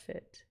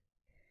outfit.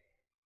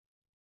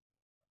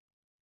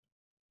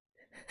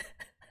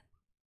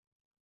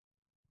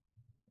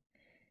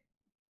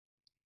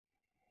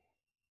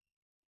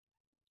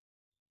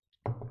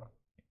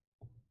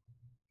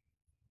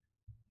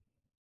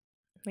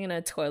 I'm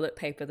gonna toilet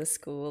paper the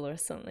school or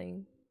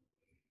something.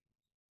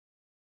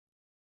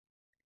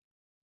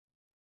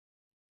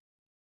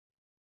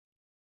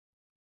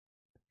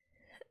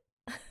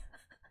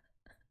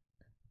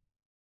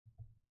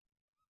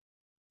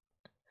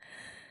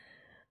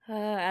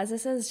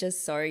 Azusa's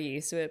just so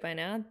used to it by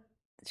now.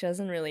 She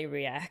doesn't really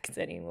react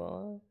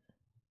anymore.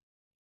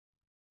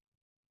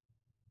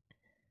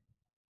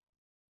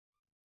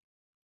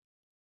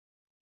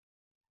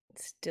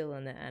 Still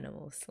in the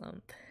animal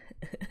slump.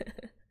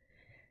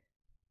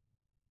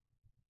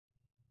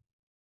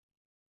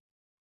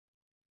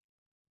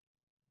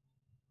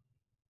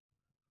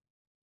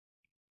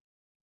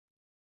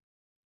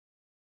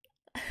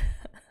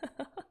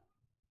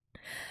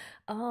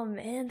 Oh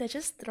man, they're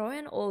just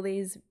throwing all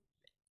these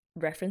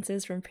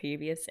references from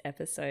previous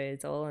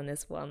episodes all in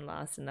this one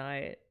last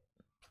night.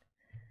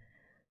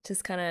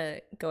 Just kind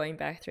of going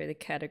back through the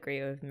category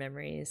of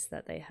memories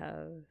that they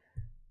have.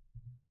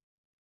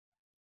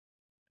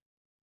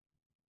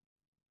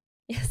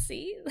 Yeah,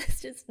 see?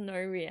 There's just no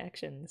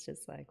reaction. It's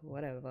just like,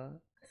 whatever.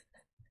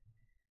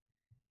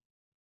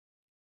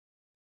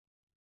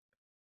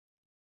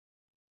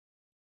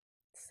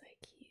 So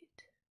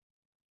cute.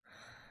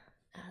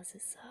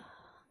 Azusa.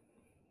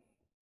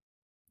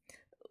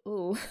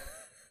 Ooh.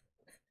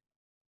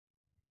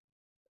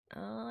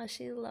 Oh,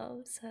 she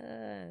loves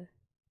her.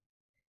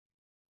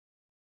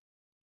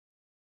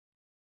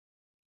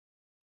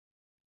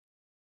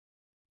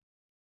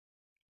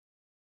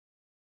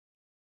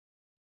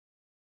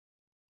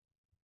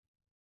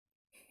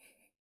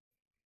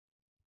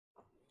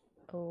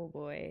 Oh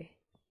boy.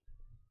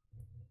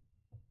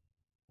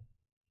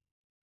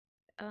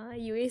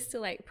 Yui's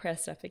still like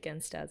pressed up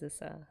against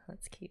Azusa.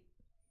 That's cute.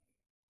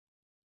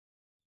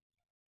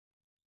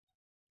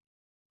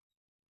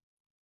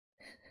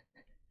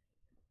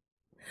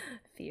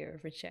 Fear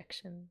of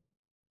rejection.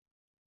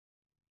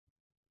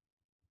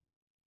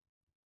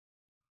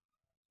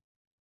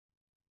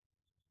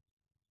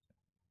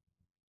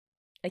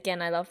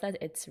 Again, I love that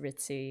it's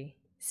Ritsu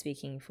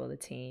speaking for the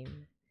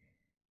team.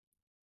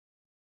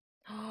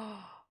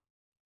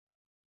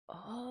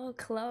 Oh,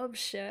 club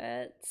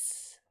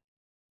shirts.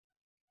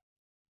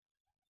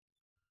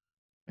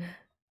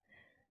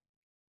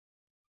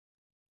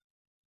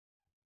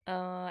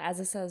 As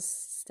I says,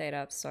 stayed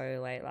up so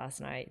late last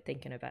night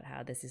thinking about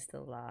how this is the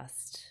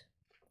last,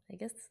 I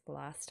guess, the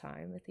last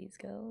time with these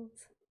girls.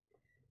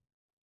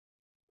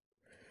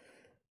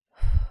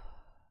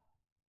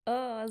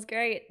 Oh, it was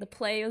great. The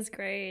play was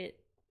great.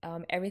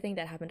 Everything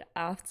that happened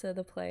after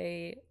the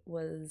play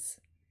was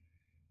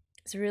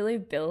it's really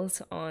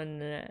built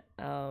on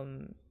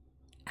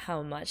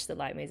how much the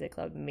Light Music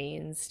Club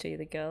means to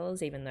the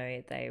girls, even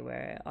though they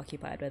were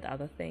occupied with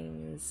other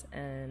things.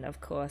 And of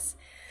course,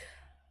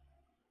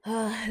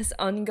 this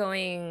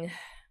ongoing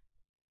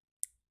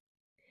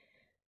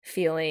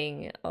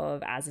feeling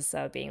of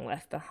Azusa being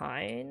left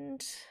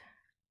behind.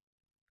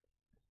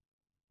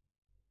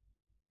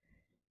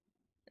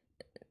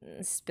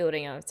 It's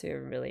building up to a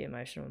really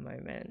emotional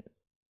moment.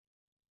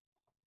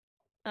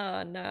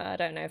 Oh no, I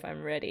don't know if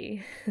I'm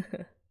ready.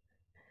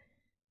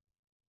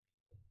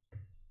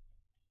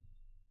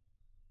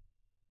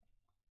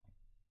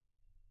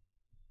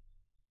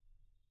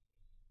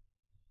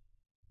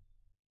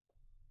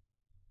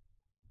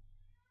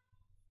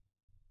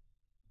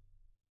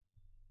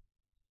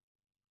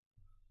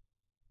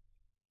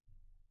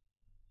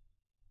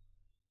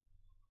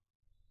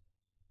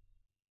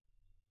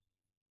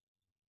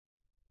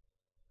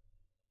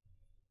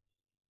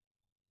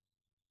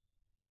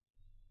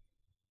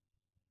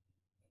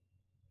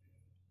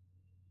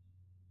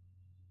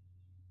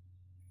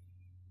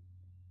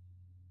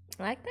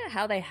 I like that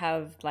how they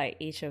have like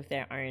each of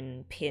their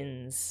own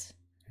pins.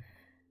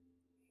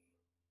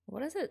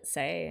 What does it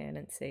say? I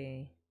didn't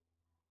see.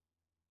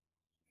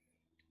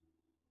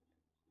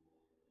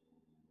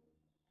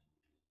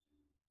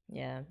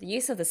 Yeah, the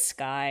use of the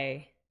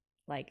sky,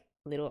 like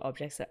little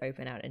objects that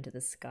open out into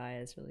the sky,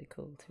 is really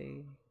cool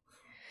too.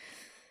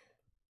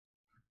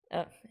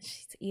 Oh,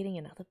 she's eating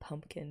another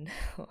pumpkin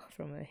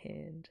from her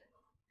hand.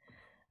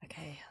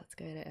 Okay, let's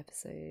go to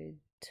episode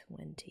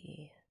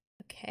 20.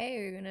 Okay,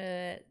 we're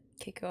gonna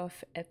kick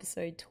off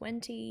episode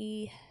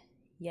 20,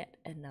 yet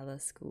another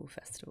school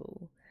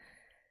festival.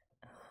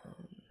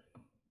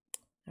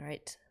 All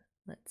right,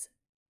 let's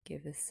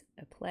give this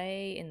a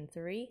play in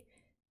 3,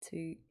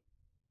 2,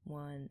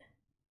 1,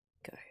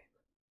 go.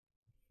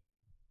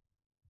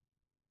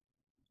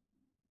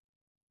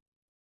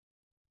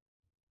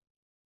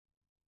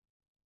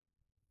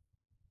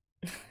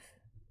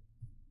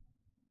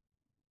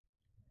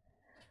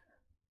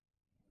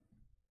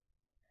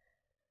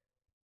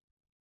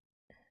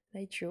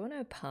 They drew on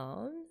her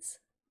palms?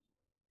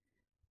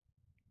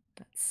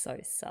 That's so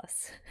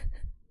sus.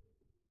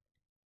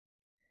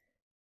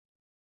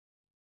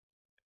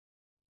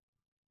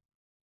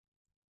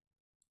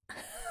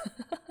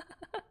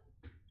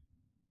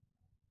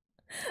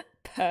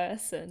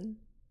 Person.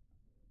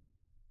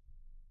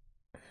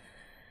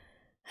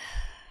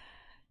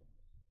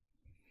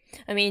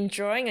 I mean,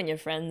 drawing on your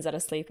friends at a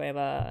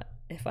sleepover,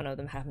 if one of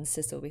them happens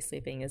to still be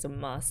sleeping, is a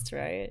must,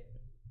 right?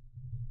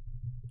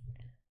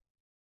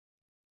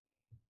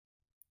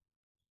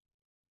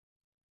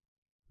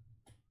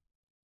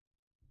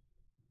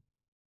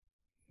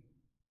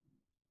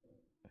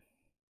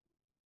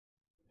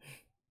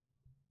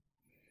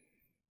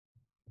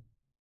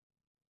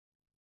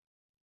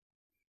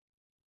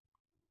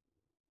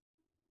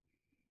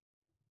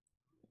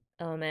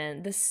 Oh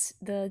man,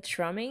 the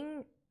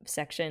drumming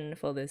section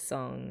for this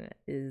song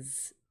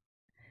is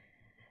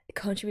it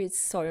contributes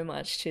so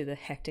much to the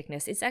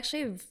hecticness. It's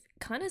actually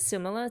kind of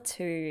similar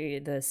to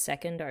the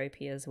second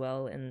OP as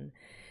well. And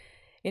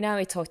you know,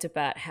 we talked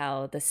about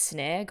how the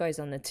snare goes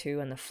on the 2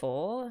 and the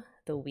 4,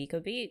 the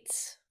weaker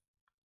beats,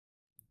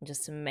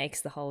 just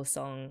makes the whole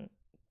song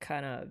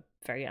kind of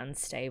very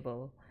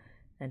unstable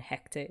and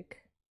hectic.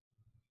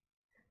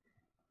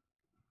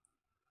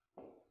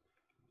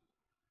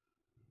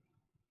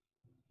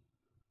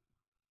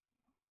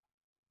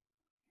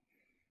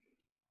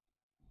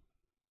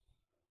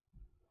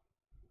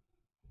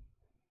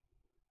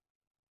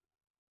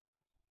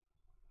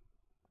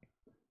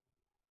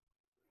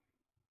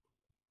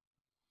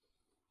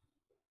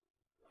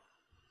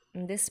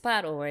 And this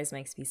part always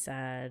makes me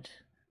sad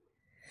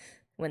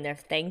when they're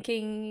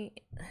thanking,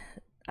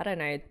 I don't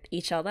know,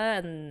 each other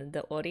and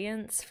the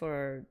audience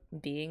for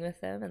being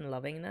with them and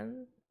loving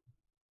them.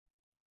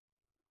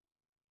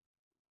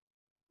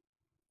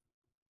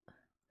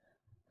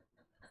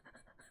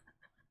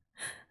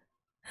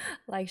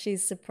 Like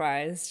she's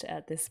surprised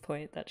at this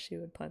point that she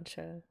would punch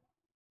her.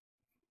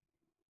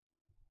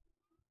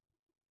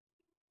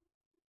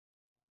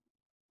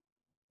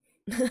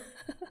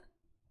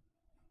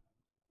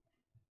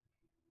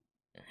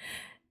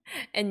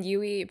 And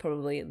Yui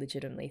probably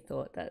legitimately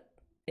thought that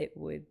it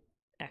would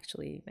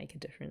actually make a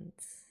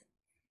difference.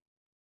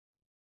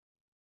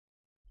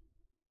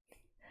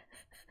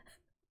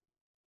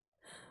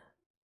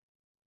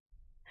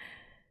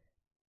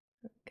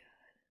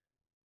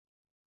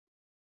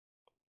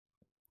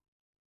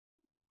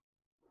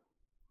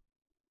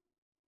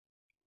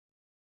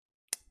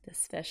 The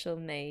special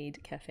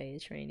made cafe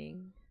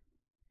training.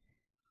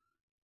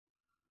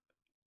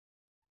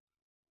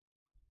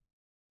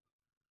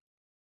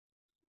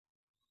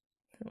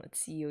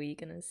 What's Yui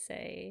gonna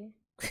say?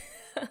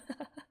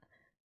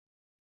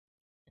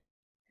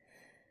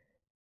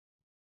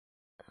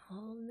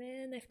 Oh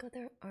man, they've got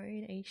their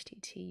own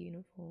HTT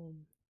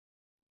uniform.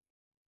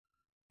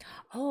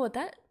 Oh,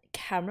 that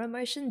camera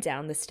motion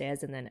down the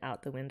stairs and then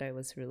out the window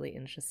was really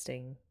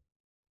interesting.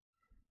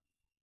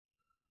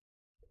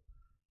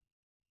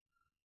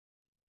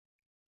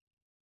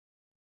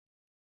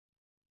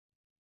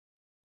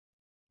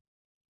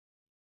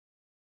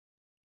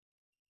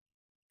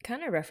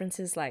 Kind of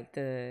references like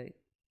the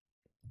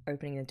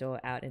opening the door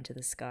out into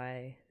the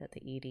sky that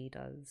the ED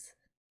does.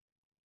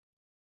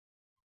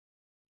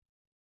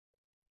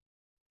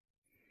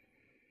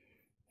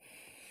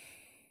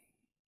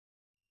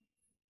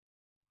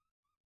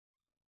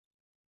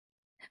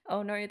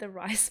 Oh no, the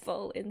rice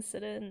bowl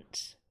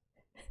incident.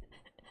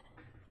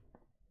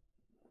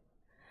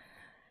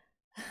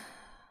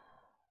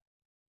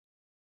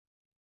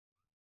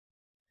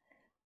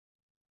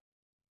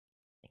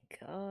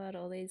 God,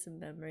 all these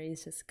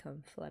memories just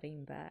come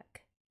flooding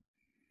back.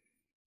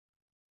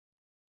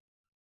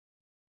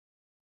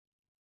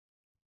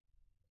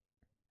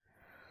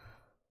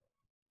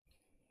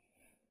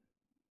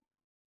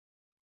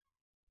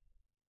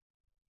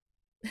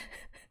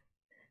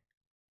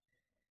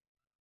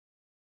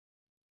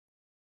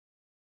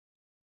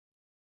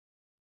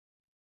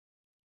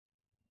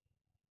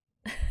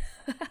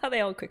 How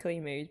they all quickly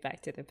moved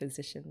back to their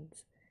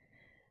positions.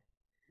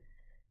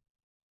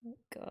 Oh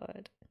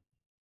God.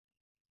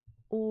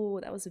 Oh,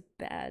 that was a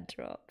bad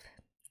drop.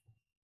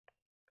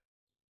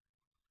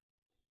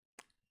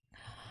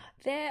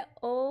 They're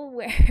all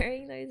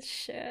wearing those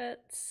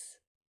shirts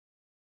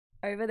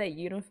over their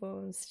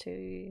uniforms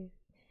too.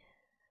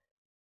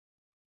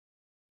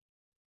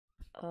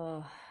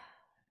 Oh.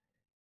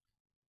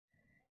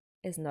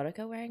 Is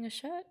Nautica wearing a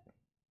shirt?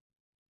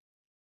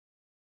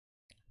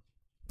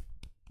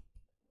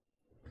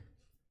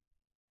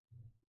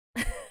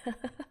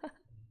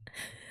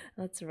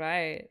 That's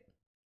right.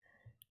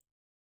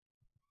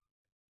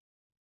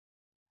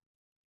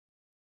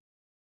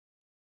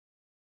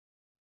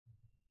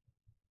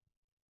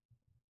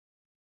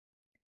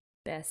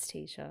 Best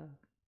teacher.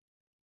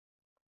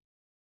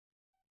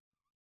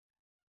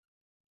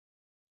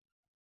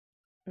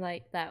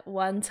 Like that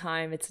one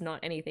time, it's not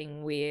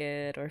anything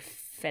weird or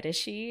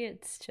fetishy.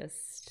 It's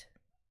just,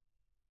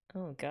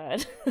 oh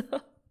God.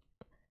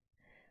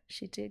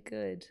 She did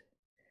good.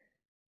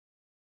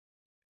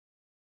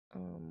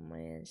 Oh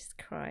man, she's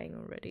crying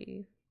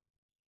already.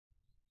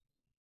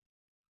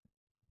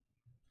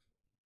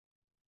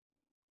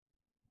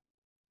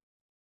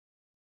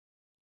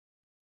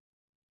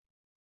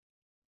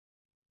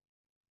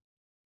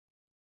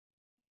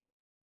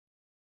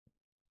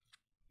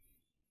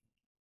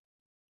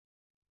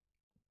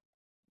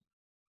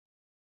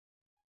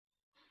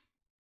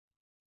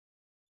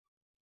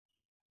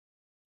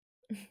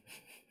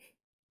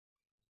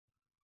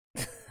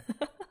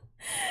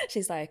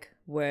 She's like,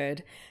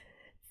 word,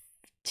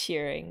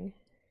 cheering.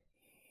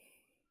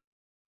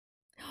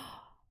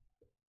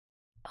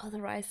 Oh,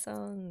 the rice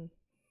song.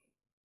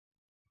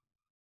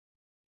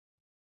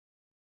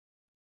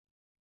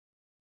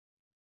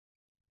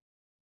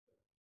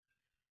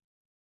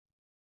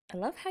 I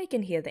love how you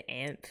can hear the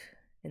amp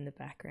in the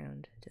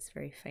background, just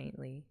very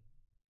faintly.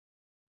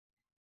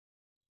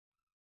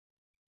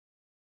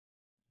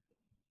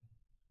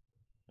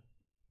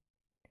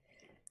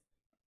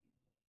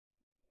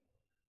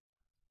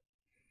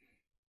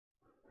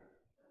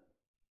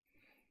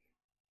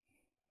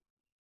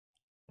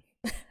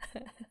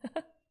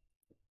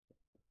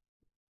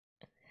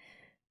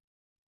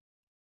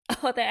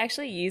 Oh, they're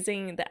actually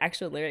using the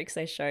actual lyrics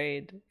they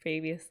showed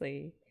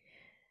previously.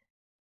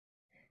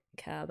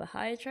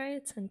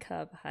 Carbohydrates and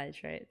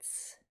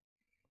carbohydrates.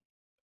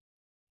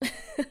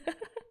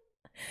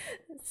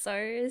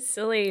 So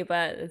silly,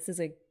 but this is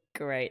a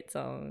great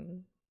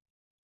song.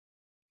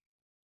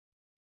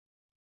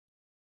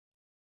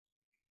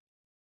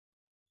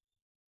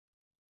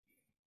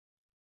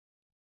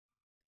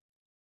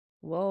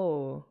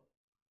 Whoa.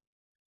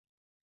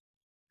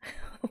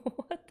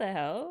 What the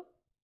hell?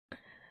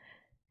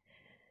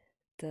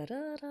 Da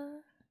da da.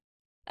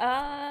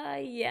 Ah,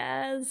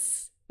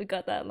 yes. We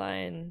got that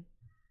line.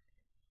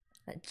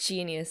 That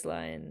genius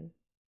line.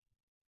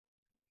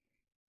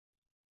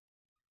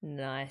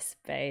 Nice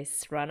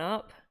bass run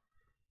up.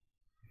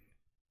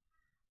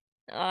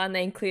 Oh, and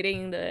they're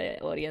including the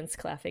audience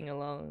clapping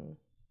along.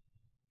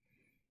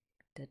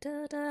 Da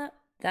da da.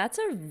 That's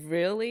a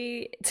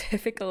really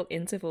difficult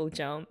interval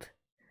jump.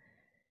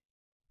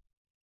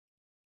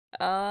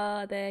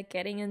 Ah, they're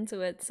getting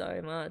into it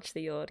so much,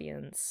 the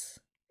audience.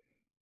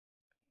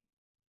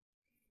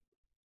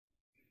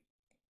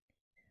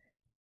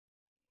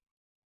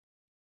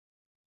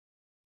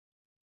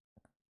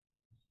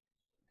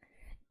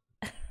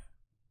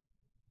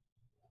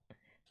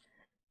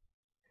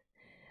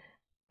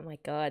 Oh my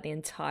god, the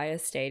entire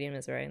stadium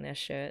is wearing their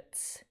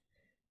shirts.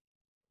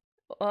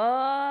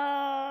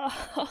 Oh,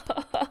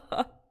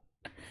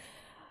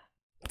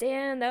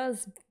 damn, that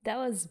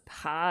was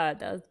hard.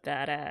 That was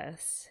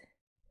badass.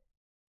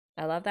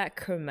 I love that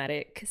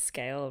chromatic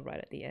scale right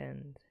at the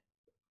end.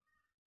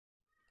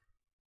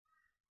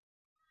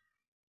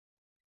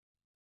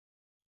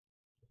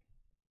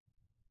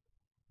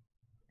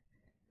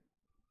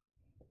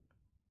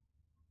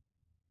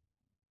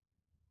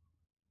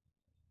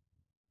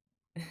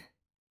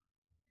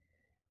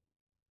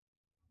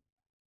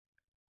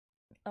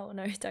 Oh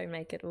no, don't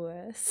make it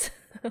worse.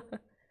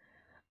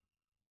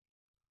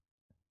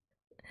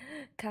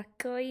 かっ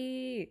こ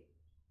いい.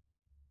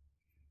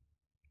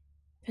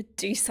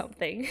 Do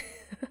something.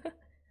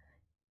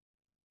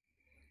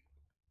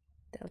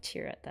 They'll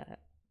cheer at that.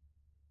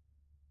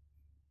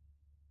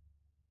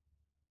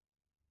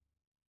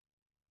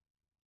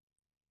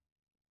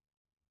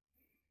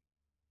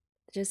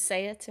 Just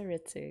say it to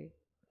Ritsu.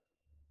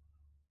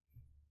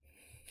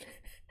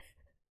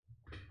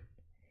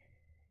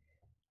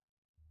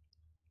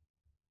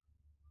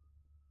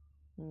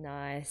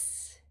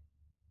 Nice.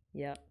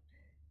 Yep.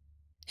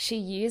 She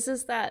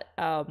uses that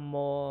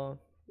more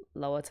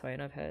lower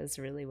tone of hers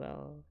really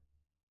well.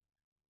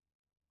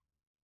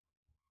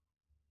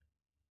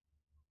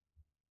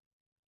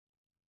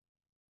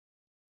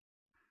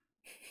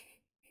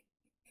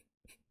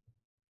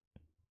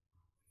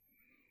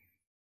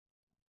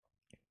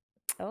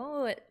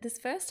 Oh, this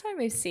first time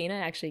we've seen her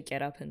actually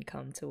get up and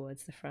come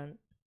towards the front.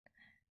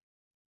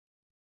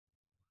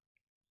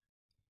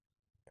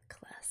 The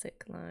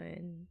classic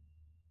line.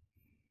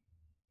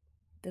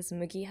 Does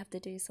Moogie have to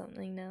do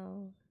something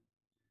now?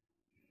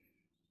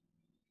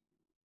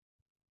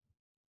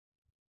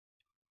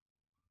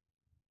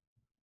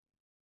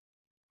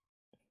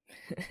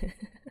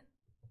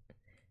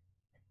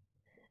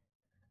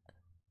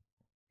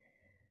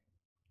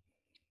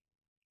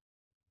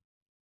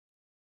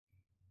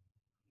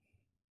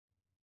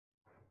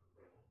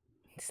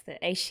 It's the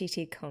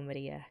HTT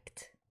comedy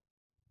act.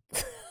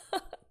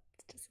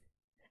 Just...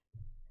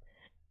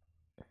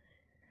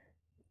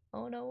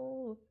 Oh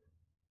no.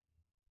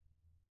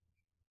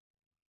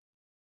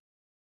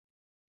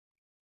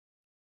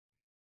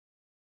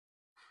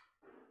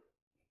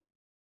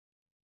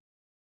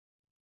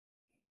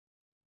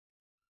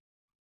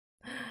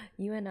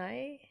 You and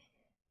I?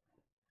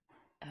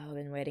 Oh, I've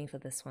been waiting for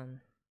this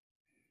one.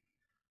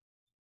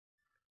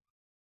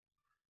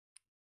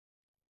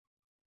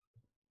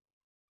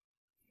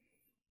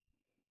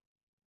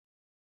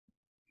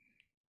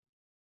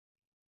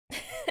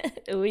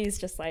 Ui's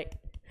just like,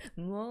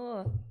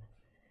 more.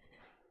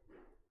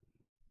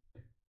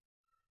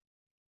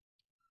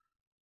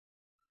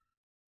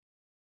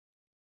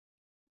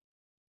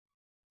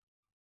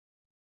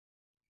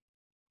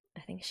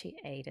 I think she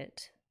ate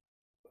it.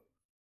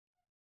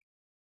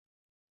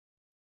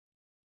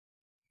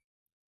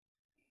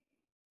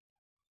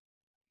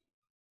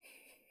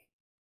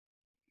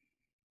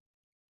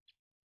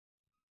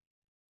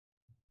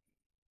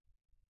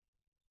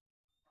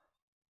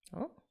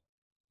 Oh.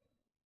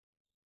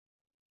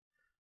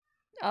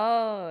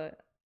 Oh.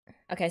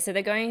 Okay, so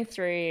they're going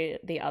through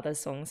the other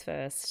songs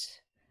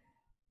first.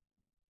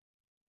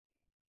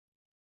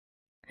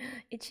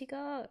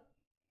 Ichigo.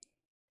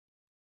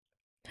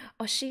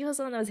 Oh, she was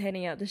the one that was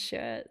handing out the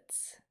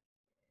shirts.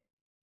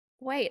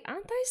 Wait,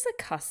 aren't those the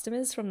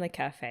customers from the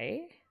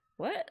cafe?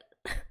 What?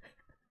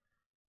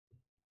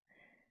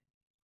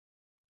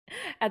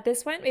 At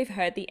this point, we've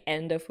heard the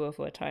end of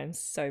 4 times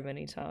so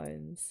many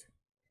times.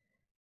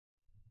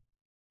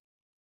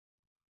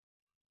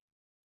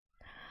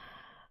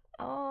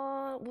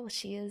 Oh, well,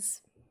 she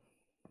is.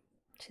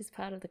 She's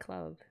part of the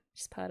club.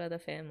 She's part of the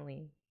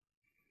family.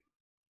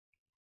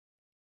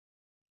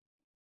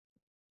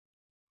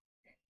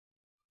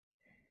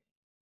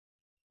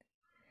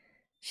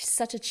 She's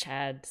such a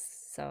Chad,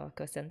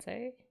 Sawako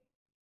sensei.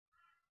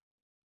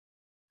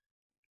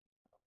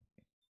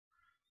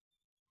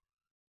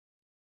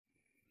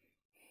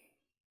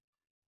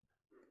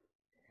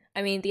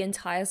 I mean, the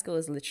entire school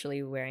is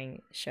literally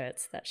wearing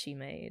shirts that she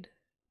made.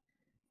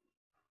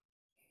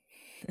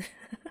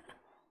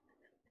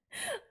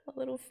 A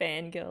little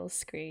fangirl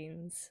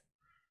screams.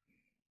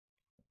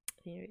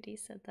 You already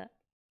said that.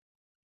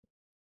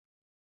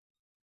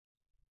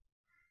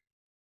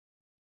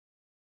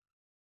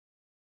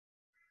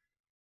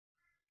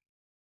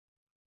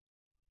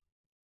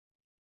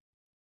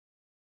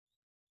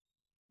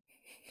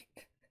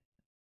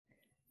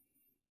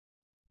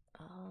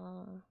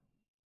 Oh.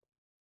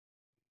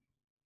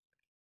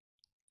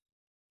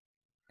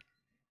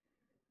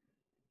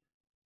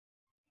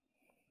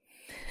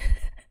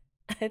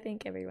 I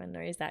think everyone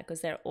knows that because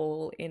they're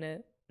all in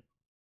it.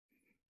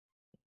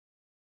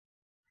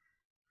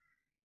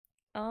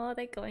 Oh,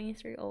 they're going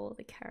through all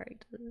the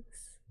characters.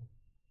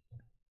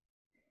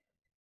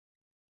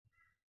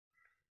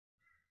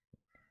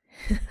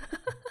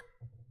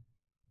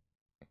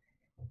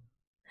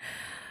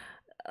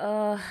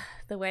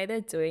 The way they're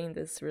doing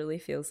this really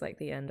feels like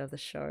the end of the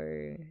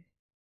show.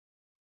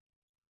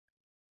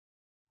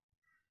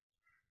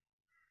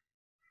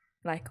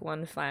 Like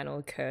one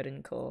final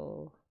curtain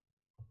call.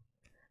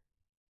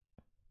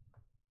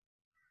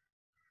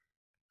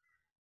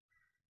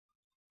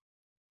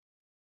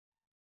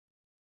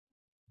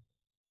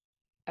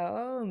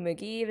 Oh,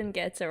 Moogie even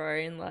gets her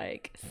own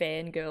like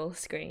fangirl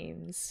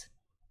screams.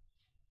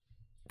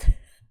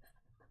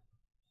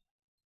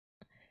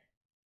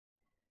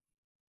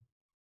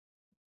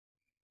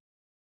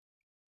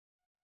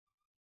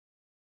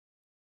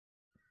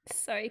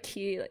 So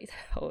cute, like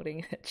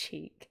holding her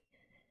cheek.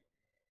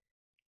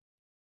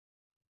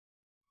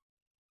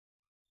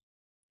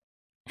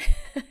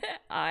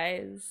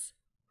 Eyes.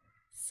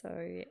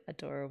 So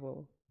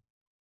adorable.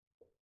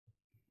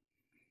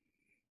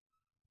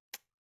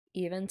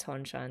 Even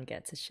Tonchan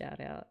gets a shout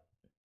out.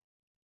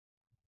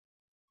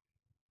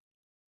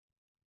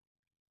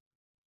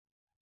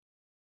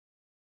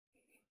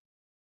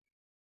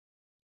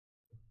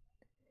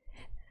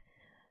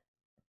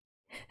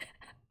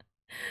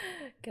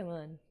 Come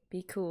on,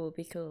 be cool,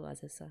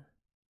 Azusa.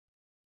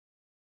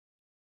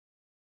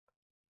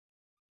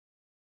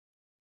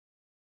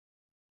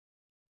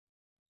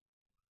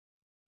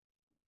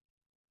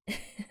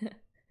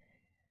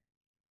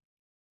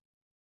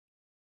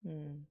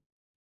 Hmm.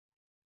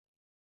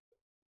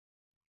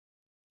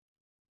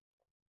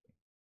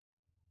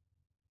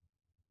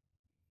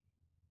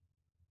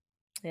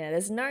 Yeah,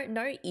 there's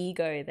no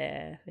ego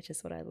there, which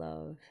is what I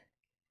love.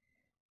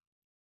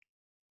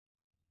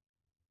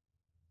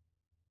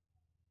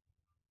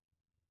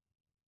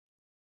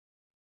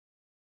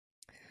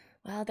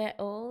 Wow, they're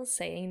all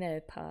saying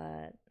their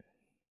part.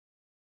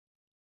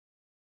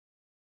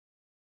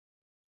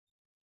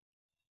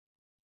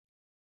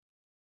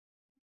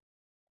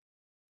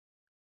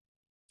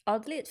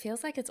 Oddly, it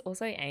feels like it's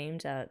also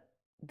aimed at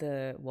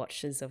the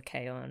watchers of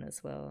K-On!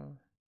 As well.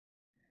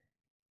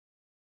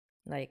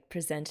 Like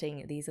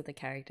presenting these are the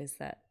characters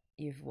that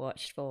you've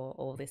watched for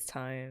all this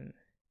time.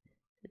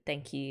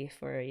 Thank you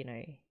for,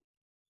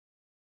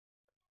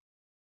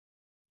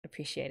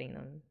 appreciating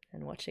them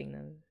and watching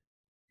them.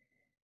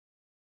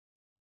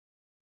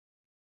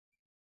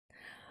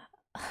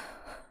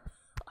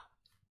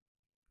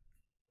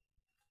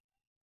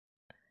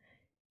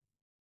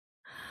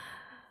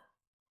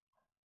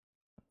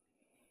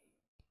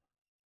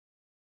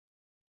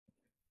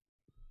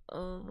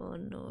 Oh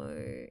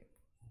no.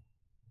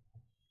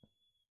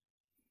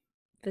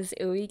 Does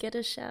Ui get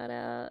a shout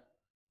out?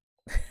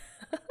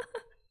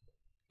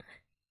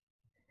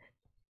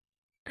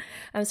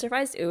 I'm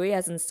surprised Ui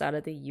hasn't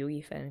started the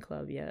Yui fan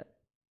club yet.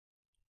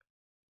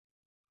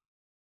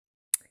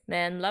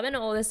 Man, loving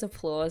all this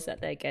applause that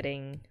they're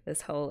getting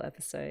this whole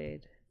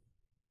episode.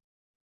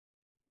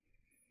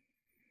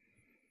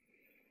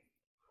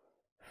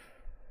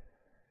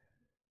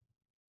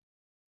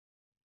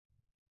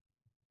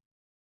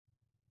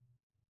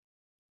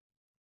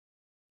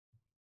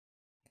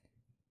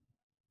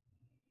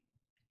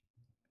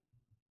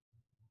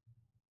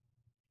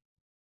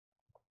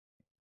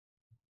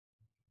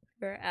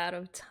 We're out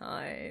of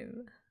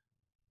time.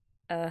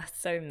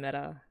 So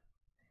meta.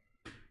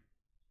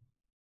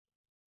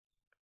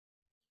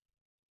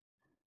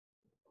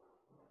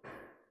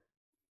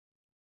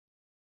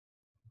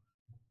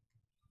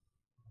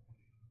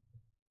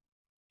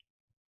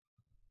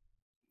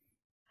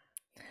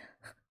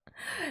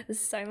 There's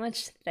so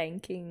much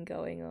thanking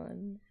going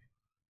on.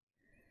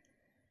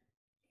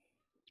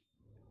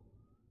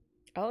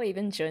 Oh,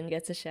 even Jun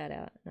gets a shout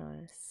out.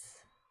 Nice.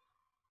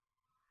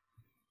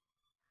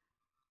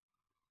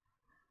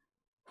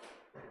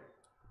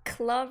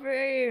 Club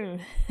room!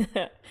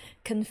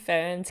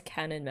 Confirmed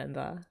canon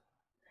member.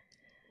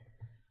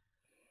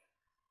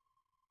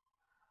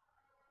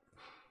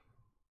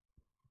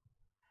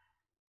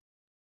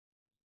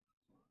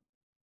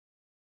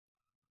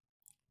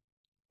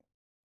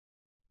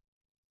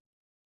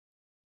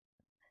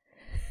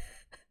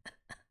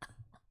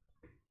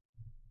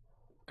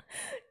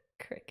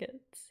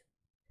 Crickets.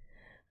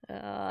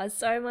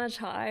 So much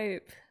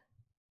hype.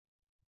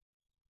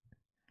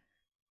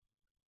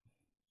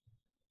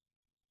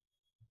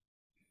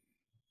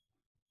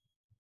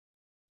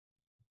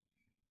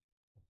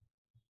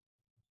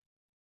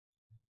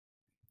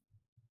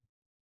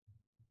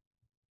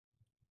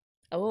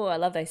 Oh, I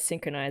love those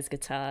synchronized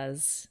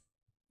guitars.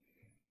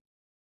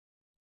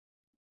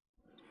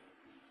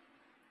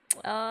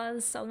 Oh,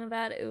 the song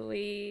about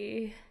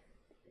Ui.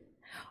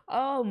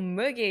 Oh,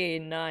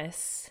 Moogie,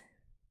 nice.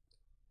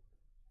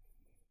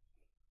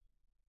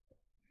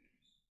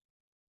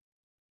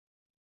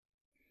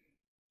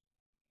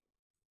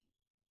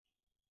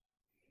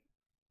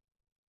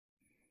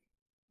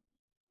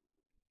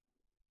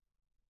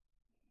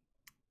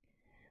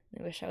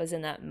 I wish I was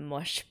in that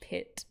mosh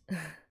pit.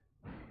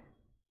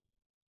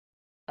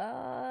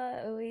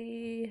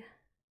 Ui.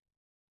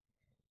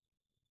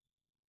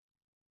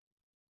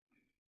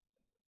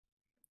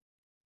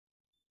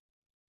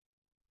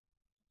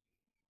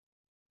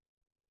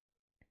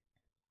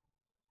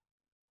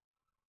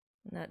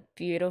 That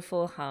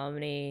beautiful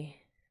harmony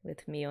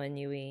with Mio and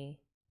Yui.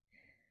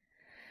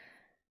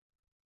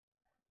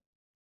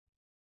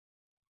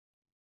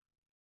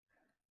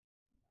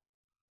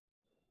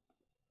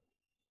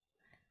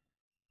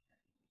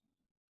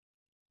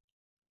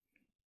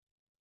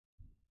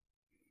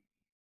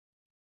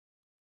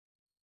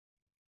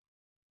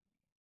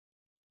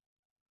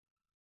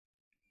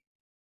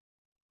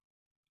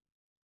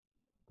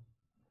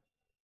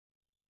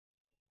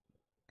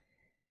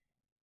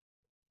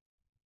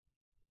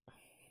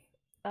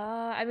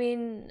 I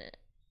mean,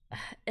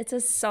 it's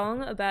a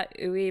song about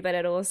Ui, but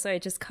it also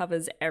just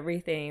covers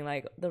everything,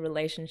 like the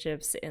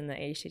relationships in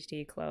the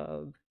HTT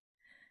club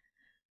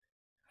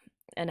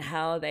and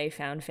how they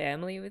found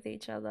family with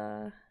each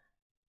other.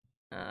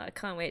 I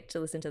can't wait to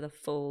listen to the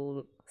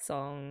full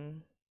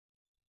song.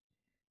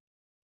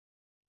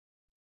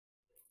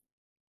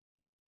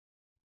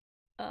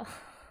 Oh,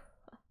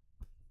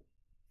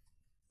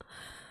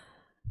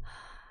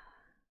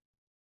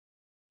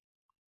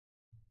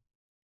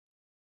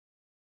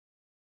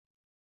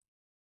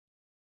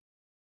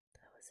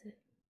 that was it.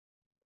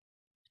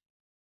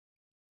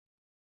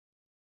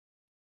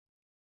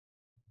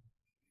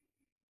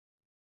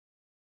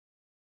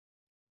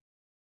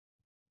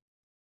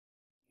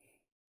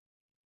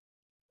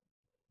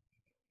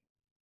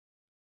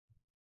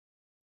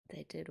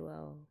 They did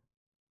well.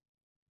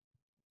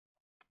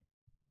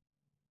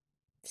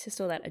 It's just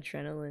all that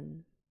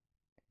adrenaline.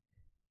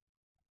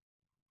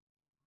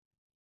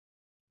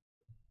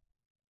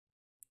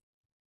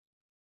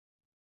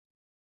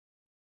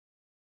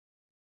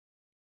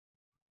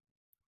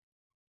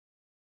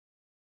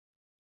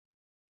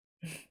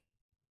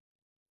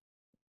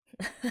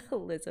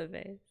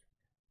 Elizabeth.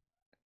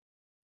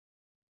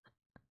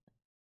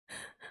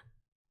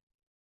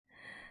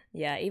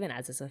 Yeah, even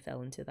Azusa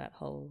fell into that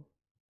hole.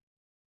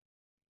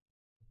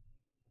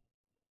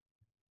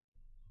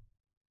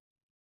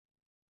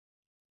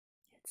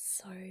 It's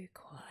so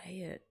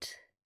quiet.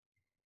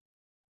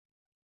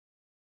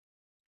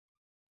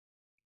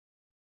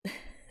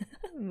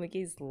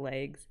 Mickey's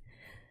legs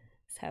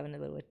is having a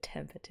little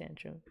temper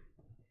tantrum.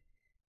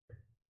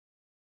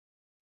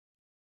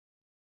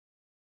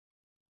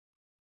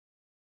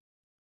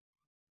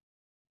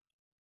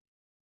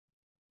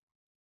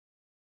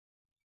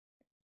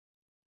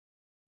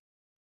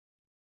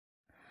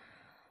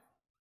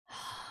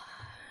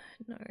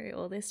 No,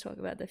 all this talk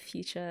about the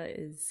future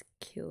is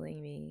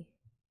killing me.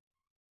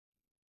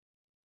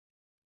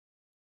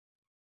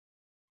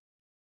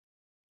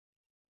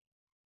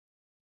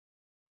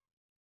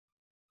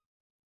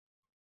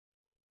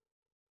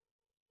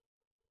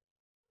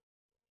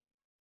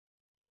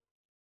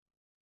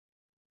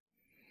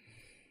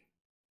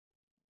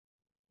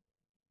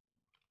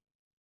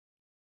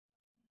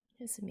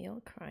 Is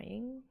Emil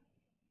crying?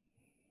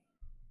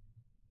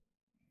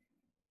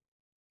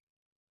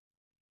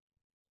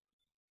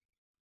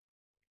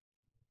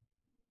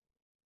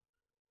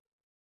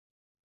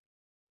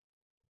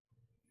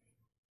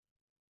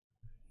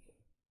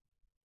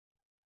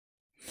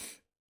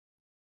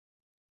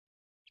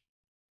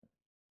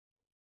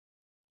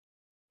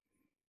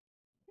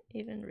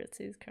 Even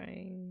Ritsu's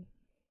crying.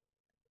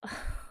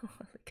 Oh,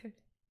 look at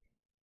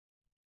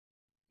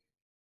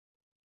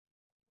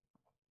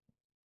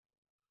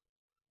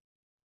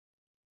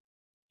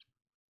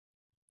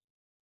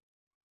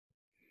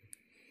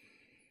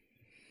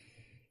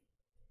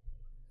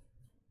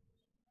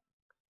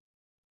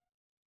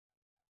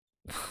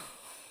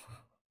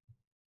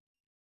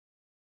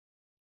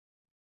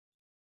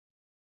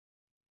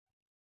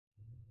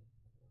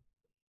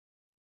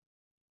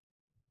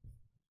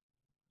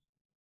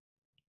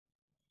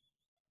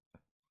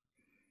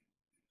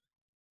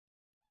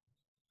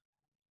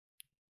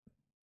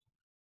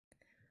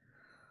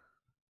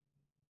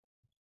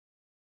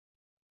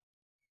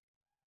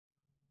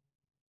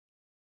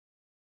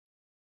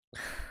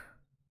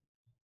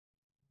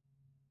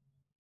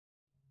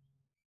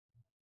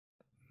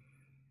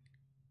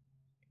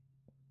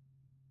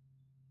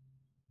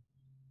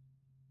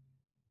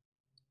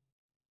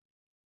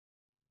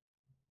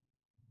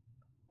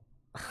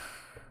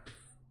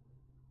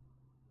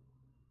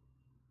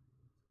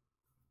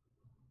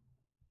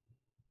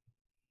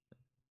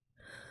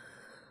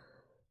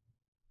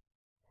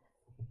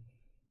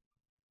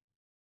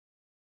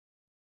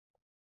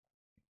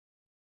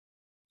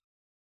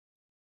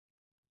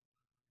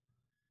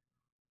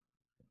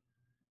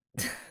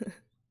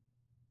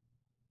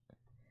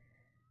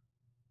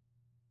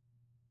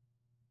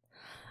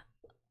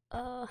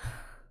uh,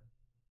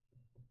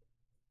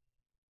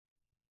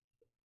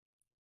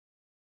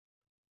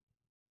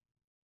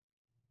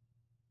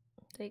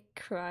 they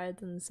cried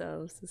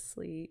themselves to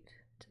sleep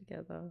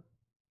together.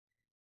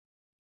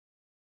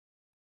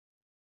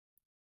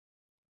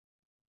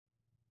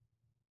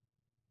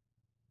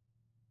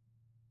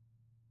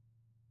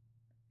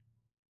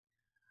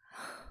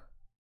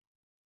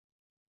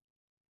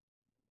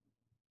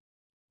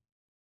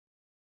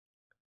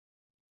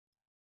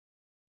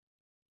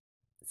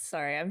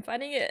 Sorry, I'm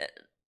finding it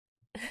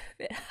a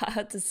bit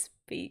hard to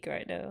speak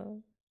right now.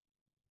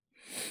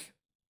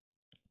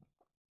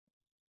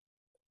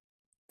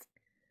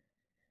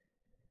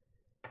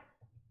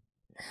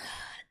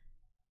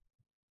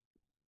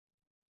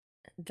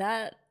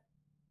 That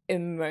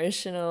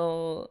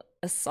emotional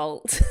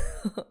assault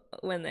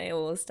when they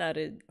all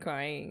started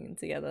crying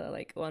together,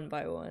 like one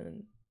by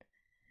one.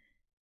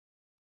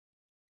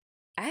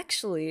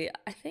 Actually,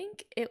 I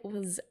think it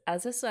was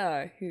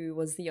Azusa who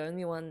was the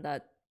only one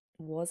that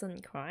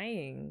wasn't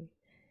crying.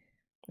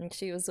 And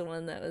she was the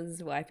one that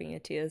was wiping her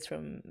tears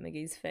from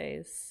Miggy's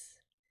face.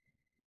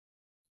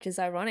 which is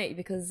ironic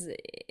because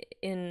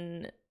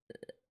in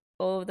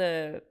all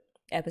the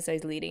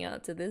episodes leading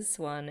up to this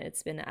one,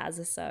 it's been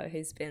Azusa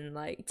who's been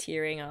like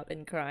tearing up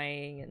and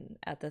crying and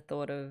at the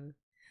thought of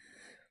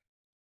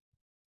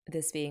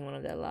this being one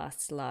of their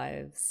last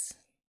lives.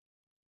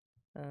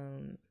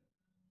 Um,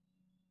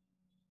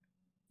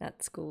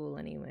 at school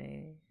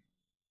anyway.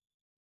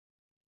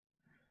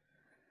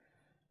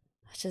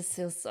 I just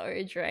feel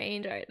so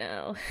drained right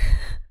now.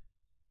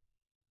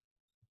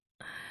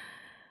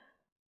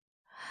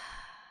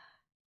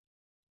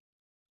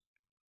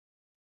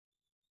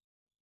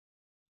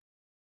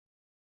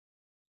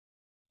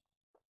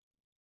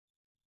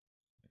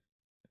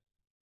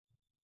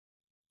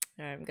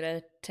 Alright, I'm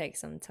gonna take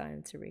some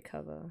time to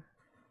recover.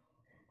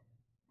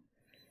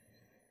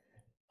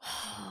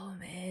 Oh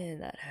man,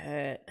 that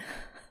hurt.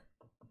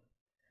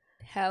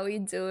 How we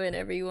doing,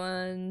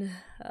 everyone?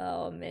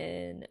 Oh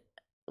man,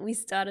 we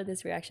started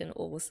this reaction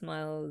all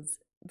smiles,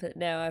 but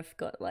now I've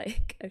got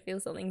like I feel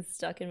something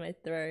stuck in my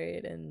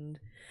throat, and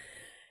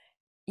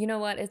you know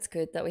what? It's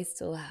good that we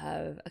still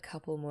have a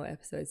couple more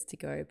episodes to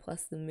go,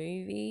 plus the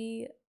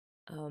movie.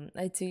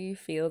 I do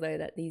feel though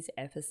that these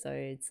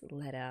episodes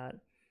let out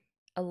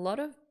a lot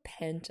of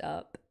pent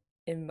up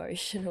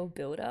emotional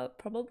build up,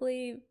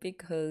 probably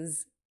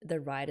because the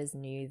writers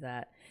knew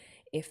that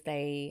if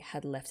they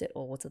had left it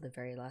all to the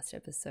very last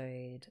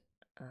episode,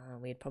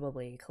 we'd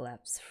probably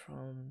collapse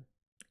from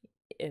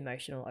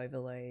emotional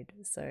overload.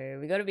 So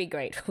we got to be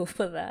grateful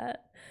for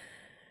that.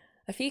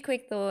 A few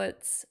quick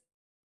thoughts.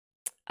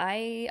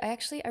 I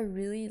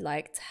really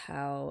liked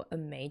how a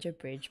major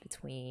bridge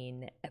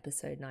between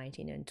episode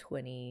 19 and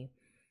 20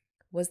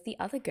 was the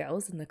other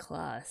girls in the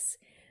class.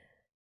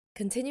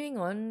 Continuing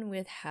on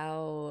with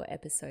how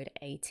episode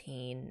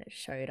 18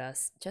 showed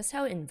us just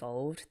how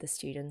involved the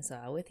students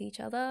are with each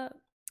other,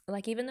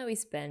 like even though we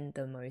spend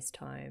the most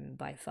time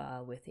by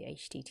far with the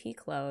HTT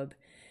club,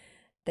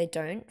 they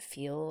don't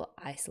feel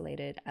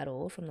isolated at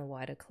all from the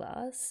wider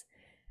class.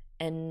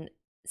 And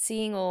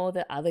seeing all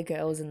the other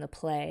girls in the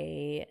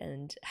play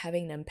and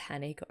having them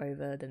panic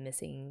over the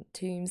missing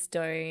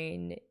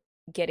tombstone,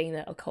 getting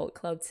the occult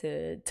club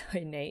to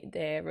donate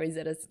their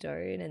Rosetta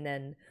Stone, and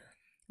then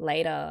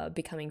later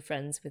becoming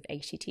friends with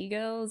HTT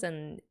girls,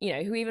 and you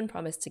know, who even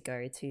promised to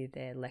go to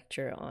their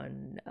lecture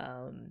on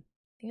I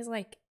think it was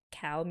like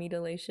cow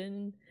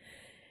mutilation.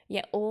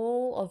 Yeah,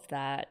 all of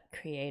that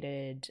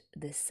created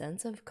this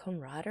sense of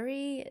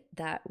camaraderie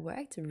that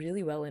worked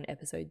really well in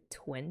episode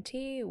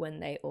 20 when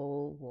they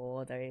all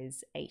wore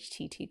those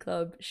HTT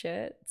club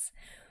shirts.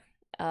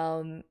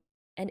 And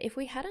if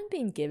we hadn't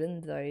been given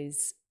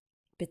those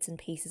bits and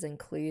pieces and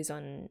clues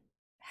on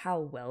how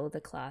well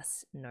the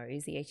class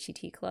knows the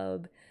HTT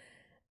club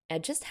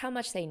and just how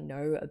much they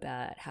know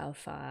about how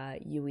far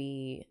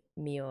Yui,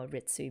 Mio,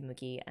 Ritsu,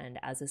 Mugi, and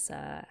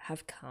Azusa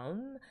have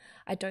come,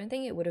 I don't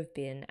think it would have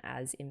been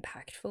as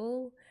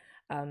impactful.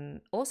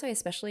 Also,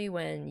 especially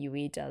when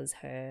Yui does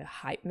her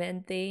hype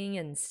man thing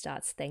and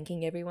starts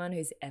thanking everyone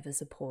who's ever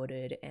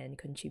supported and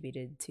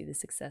contributed to the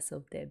success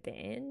of their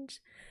band.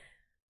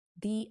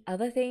 The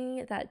other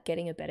thing that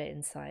getting a better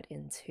insight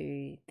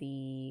into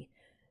the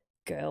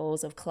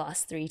girls of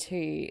class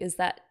 3-2 is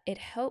that it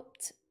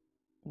helped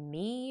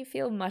me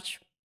feel much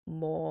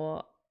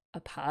more a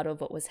part of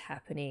what was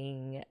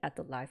happening at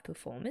the live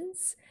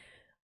performance,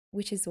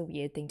 which is a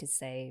weird thing to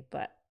say,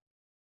 but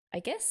I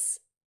guess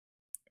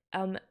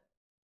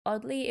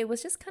oddly it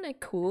was just kind of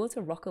cool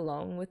to rock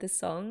along with the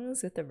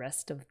songs with the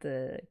rest of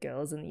the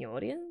girls in the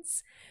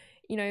audience.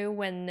 You know,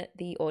 when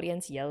the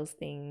audience yells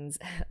things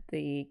at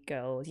the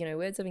girls, you know,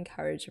 words of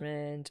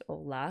encouragement or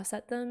laughs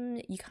at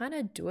them, you kind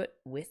of do it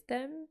with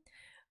them,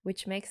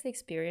 which makes the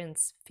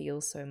experience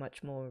feel so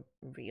much more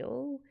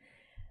real.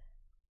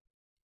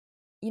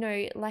 You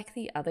know, like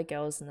the other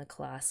girls in the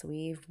class,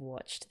 we've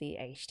watched the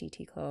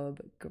HTT Club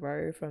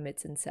grow from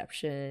its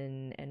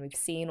inception, and we've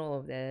seen all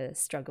of their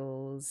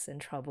struggles and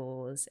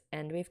troubles,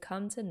 and we've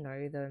come to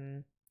know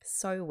them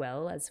so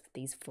well as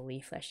these fully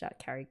fleshed out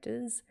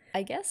characters.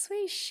 I guess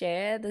we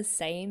share the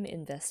same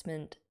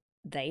investment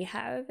they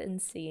have in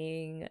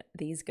seeing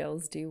these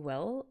girls do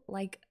well.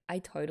 Like, I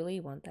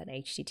totally want that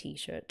HTT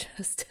shirt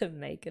just to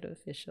make it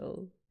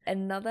official.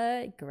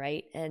 Another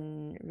great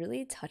and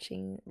really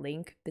touching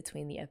link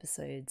between the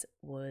episodes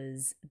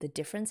was the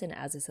difference in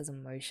Azusa's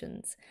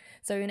emotions.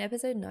 So in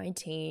episode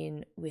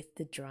 19, with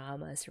the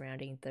drama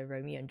surrounding the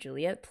Romeo and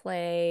Juliet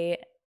play,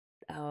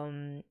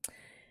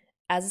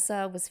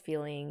 Azusa was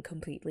feeling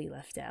completely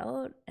left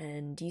out,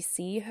 and you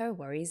see her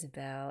worries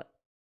about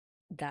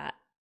that,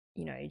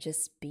 you know,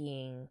 just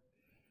being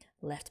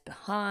left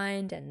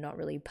behind and not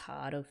really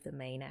part of the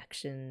main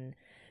action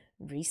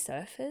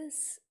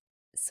resurface.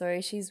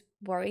 So she's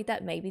worried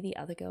that maybe the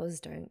other girls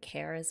don't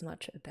care as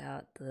much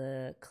about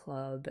the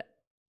club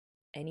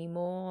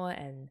anymore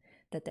and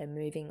that they're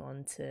moving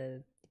on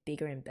to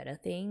bigger and better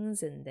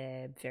things in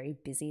their very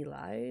busy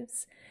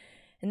lives.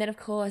 And then, of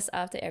course,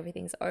 after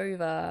everything's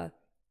over,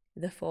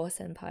 the four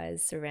senpais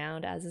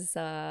surround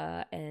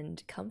Azusa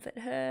and comfort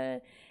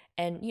her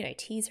and, you know,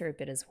 tease her a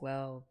bit as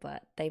well.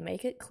 But they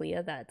make it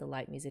clear that the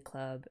Light Music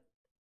Club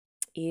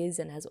is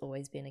and has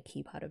always been a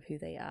key part of who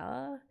they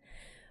are.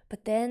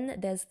 But then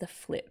there's the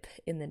flip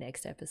in the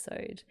next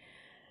episode.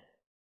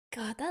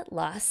 God, that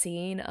last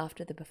scene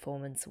after the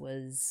performance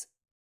was,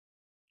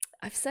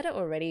 I've said it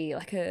already,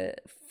 like a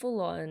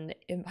full-on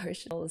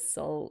emotional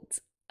assault.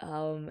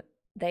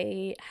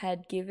 They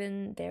had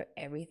given their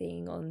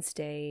everything on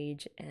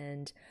stage,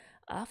 and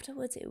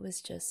afterwards it was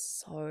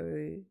just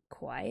so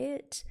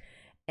quiet.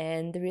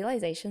 And the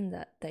realization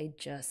that they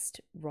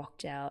just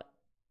rocked out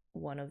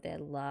one of their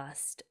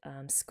last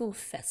school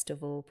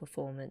festival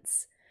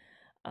performance,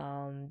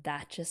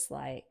 that just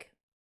like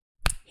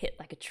hit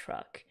like a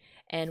truck.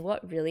 And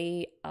what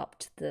really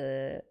upped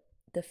the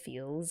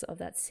feels of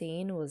that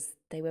scene was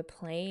they were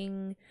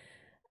playing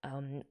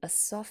a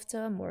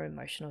softer, more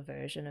emotional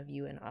version of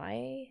You and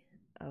I.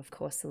 Of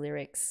course, the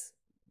lyrics,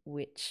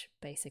 which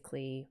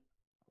basically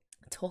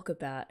talk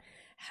about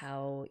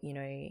how, you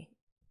know,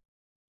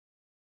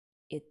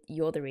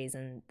 you're the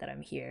reason that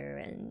I'm here,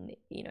 and,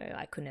 you know,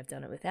 I couldn't have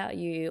done it without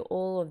you.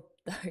 All of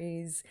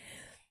those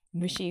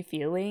mushy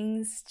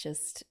feelings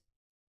just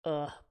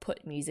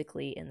put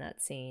musically in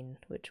that scene,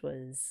 which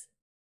was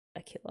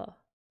a killer.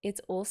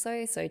 It's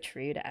also so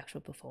true to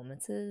actual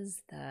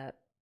performances that,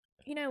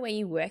 you know, where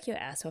you work your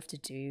ass off to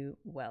do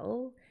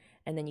well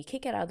and then you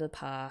kick it out of the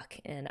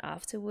park, and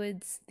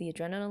afterwards the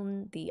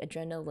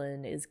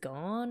adrenaline is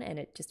gone and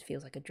it just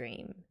feels like a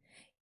dream,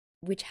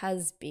 which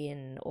has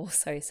been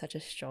also such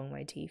a strong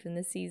motif in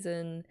this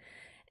season.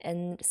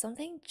 And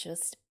something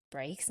just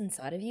breaks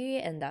inside of you,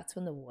 and that's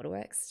when the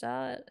waterworks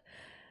start,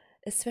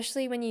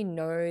 especially when you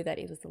know that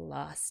it was the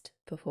last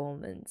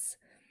performance.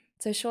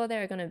 So sure,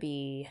 there are going to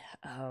be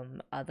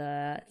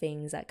other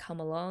things that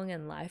come along,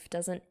 and life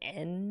doesn't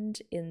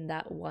end in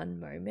that one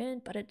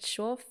moment, but it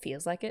sure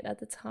feels like it at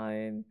the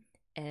time.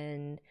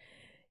 And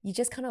you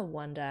just kind of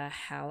wonder,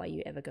 how are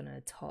you ever going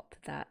to top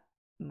that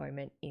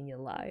moment in your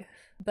life?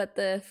 But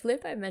the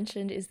flip I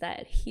mentioned is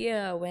that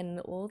here, when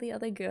all the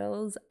other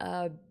girls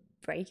are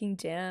breaking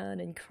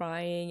down and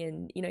crying,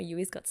 and, you know,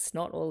 Yui's got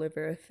snot all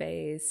over her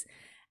face,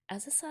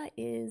 Azusa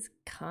is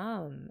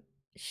calm.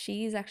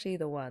 She's actually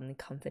the one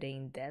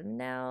comforting them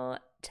now,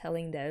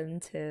 telling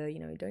them to, you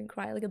know, don't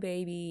cry like a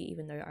baby,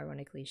 even though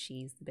ironically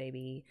she's the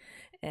baby.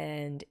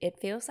 And it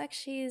feels like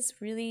she's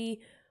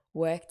really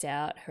worked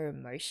out her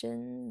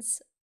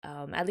emotions,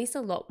 at least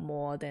a lot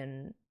more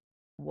than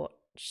what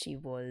she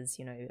was,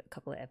 you know, a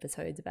couple of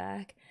episodes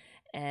back.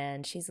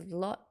 And she's a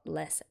lot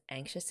less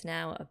anxious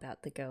now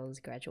about the girls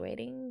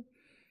graduating.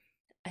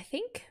 I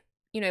think,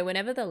 you know,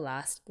 whenever the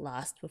last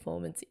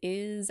performance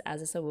is,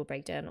 Azusa will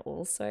break down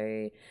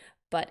also,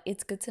 but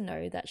it's good to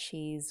know that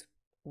she's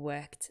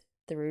worked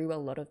through a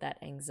lot of that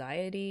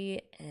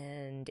anxiety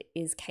and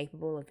is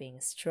capable of being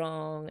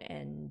strong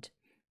and,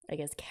 I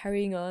guess,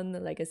 carrying on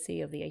the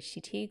legacy of the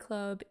HTT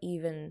club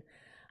even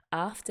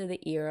after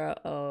the era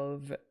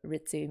of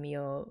Ritsu,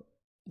 Mio,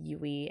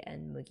 Yui,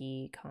 and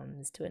Mugi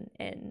comes to an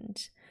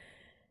end.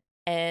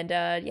 And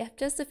yeah,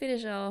 just to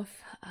finish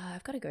off,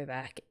 I've got to go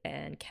back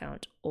and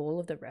count all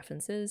of the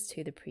references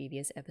to the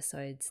previous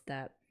episodes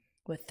that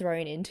were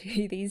thrown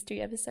into these two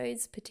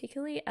episodes,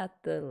 particularly at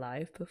the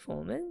live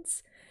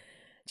performance.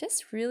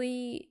 Just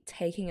really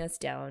taking us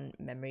down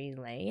memory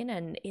lane.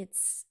 And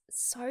it's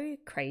so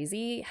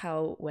crazy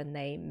how when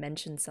they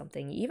mention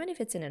something, even if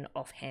it's in an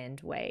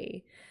offhand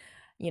way,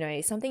 you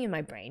know, something in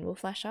my brain will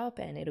flash up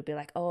and it'll be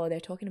like, oh, they're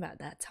talking about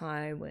that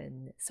time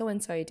when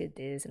so-and-so did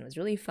this and it was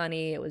really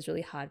funny, it was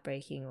really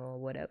heartbreaking or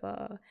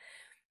whatever.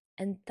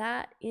 And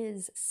that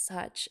is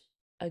such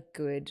a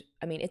good,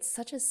 I mean, it's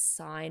such a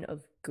sign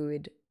of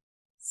good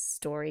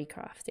story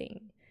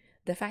crafting.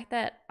 The fact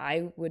that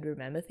I would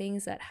remember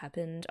things that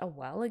happened a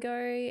while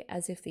ago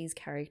as if these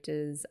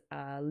characters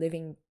are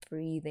living,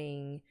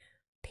 breathing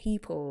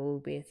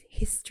people with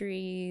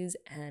histories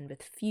and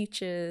with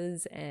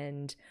futures,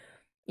 and,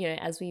 you know,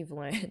 as we've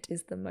learned,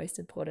 is the most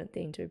important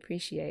thing to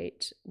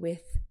appreciate,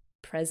 with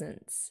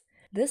presence.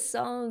 The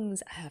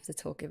songs, I have to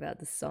talk about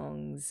the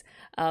songs.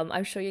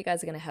 I'm sure you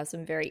guys are going to have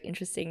some very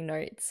interesting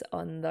notes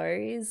on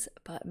those,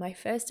 but my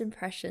first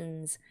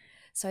impressions,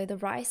 so the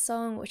rice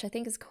song, which I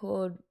think is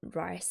called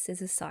Rice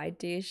is a Side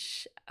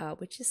Dish,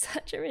 which is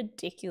such a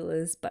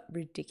ridiculous but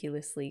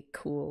ridiculously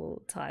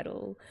cool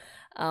title.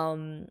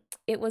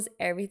 It was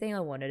everything I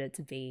wanted it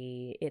to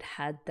be. It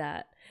had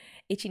that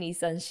Ichini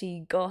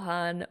Sanshi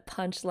Gohan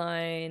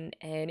punchline,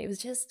 and it was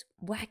just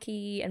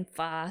wacky and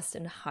fast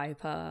and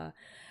hyper,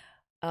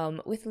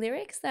 with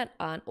lyrics that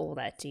aren't all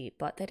that deep,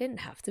 but they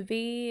didn't have to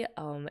be.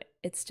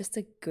 It's just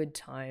a good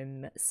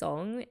time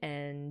song,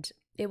 and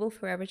it will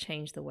forever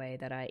change the way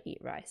that I eat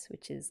rice,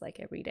 which is like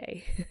every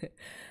day.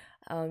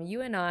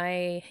 You and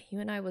I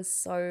was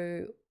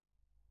so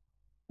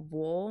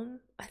warm,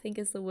 I think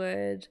is the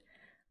word.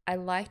 I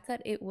liked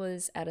that it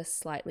was at a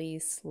slightly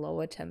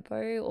slower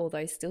tempo,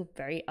 although still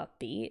very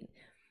upbeat,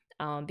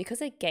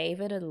 because it gave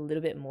it a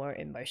little bit more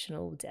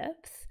emotional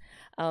depth.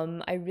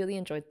 I really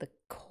enjoyed the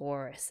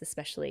chorus,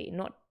 especially,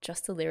 not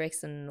just the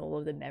lyrics and all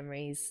of the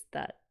memories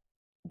that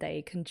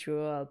they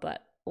conjure,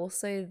 but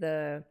also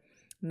the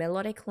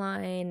melodic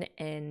line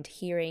and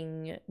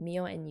hearing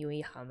Mio and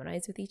Yui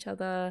harmonize with each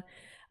other,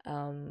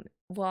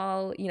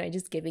 while, you know,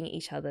 just giving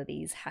each other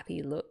these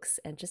happy looks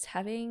and just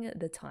having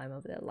the time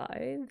of their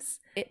lives.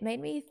 It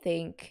made me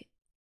think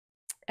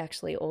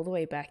actually all the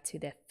way back to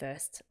their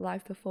first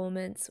live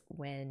performance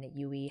when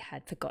Yui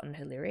had forgotten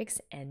her lyrics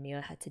and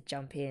Mio had to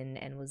jump in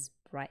and was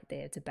right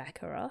there to back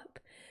her up.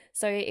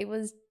 So it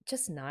was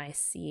just nice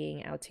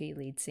seeing our two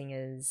lead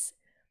singers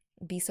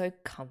be so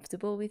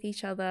comfortable with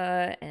each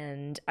other,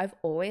 and I've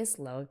always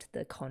loved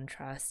the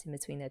contrast in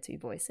between their two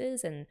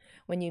voices, and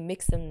when you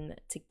mix them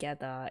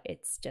together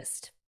it's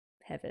just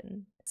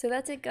heaven. So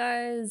that's it,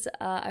 guys.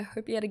 I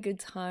hope you had a good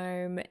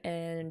time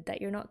and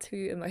that you're not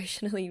too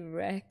emotionally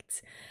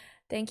wrecked.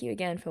 Thank you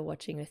again for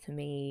watching with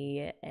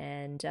me,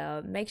 and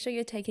make sure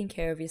you're taking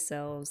care of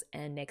yourselves,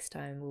 and next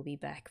time we'll be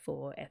back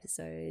for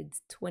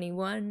episodes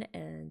 21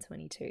 and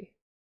 22.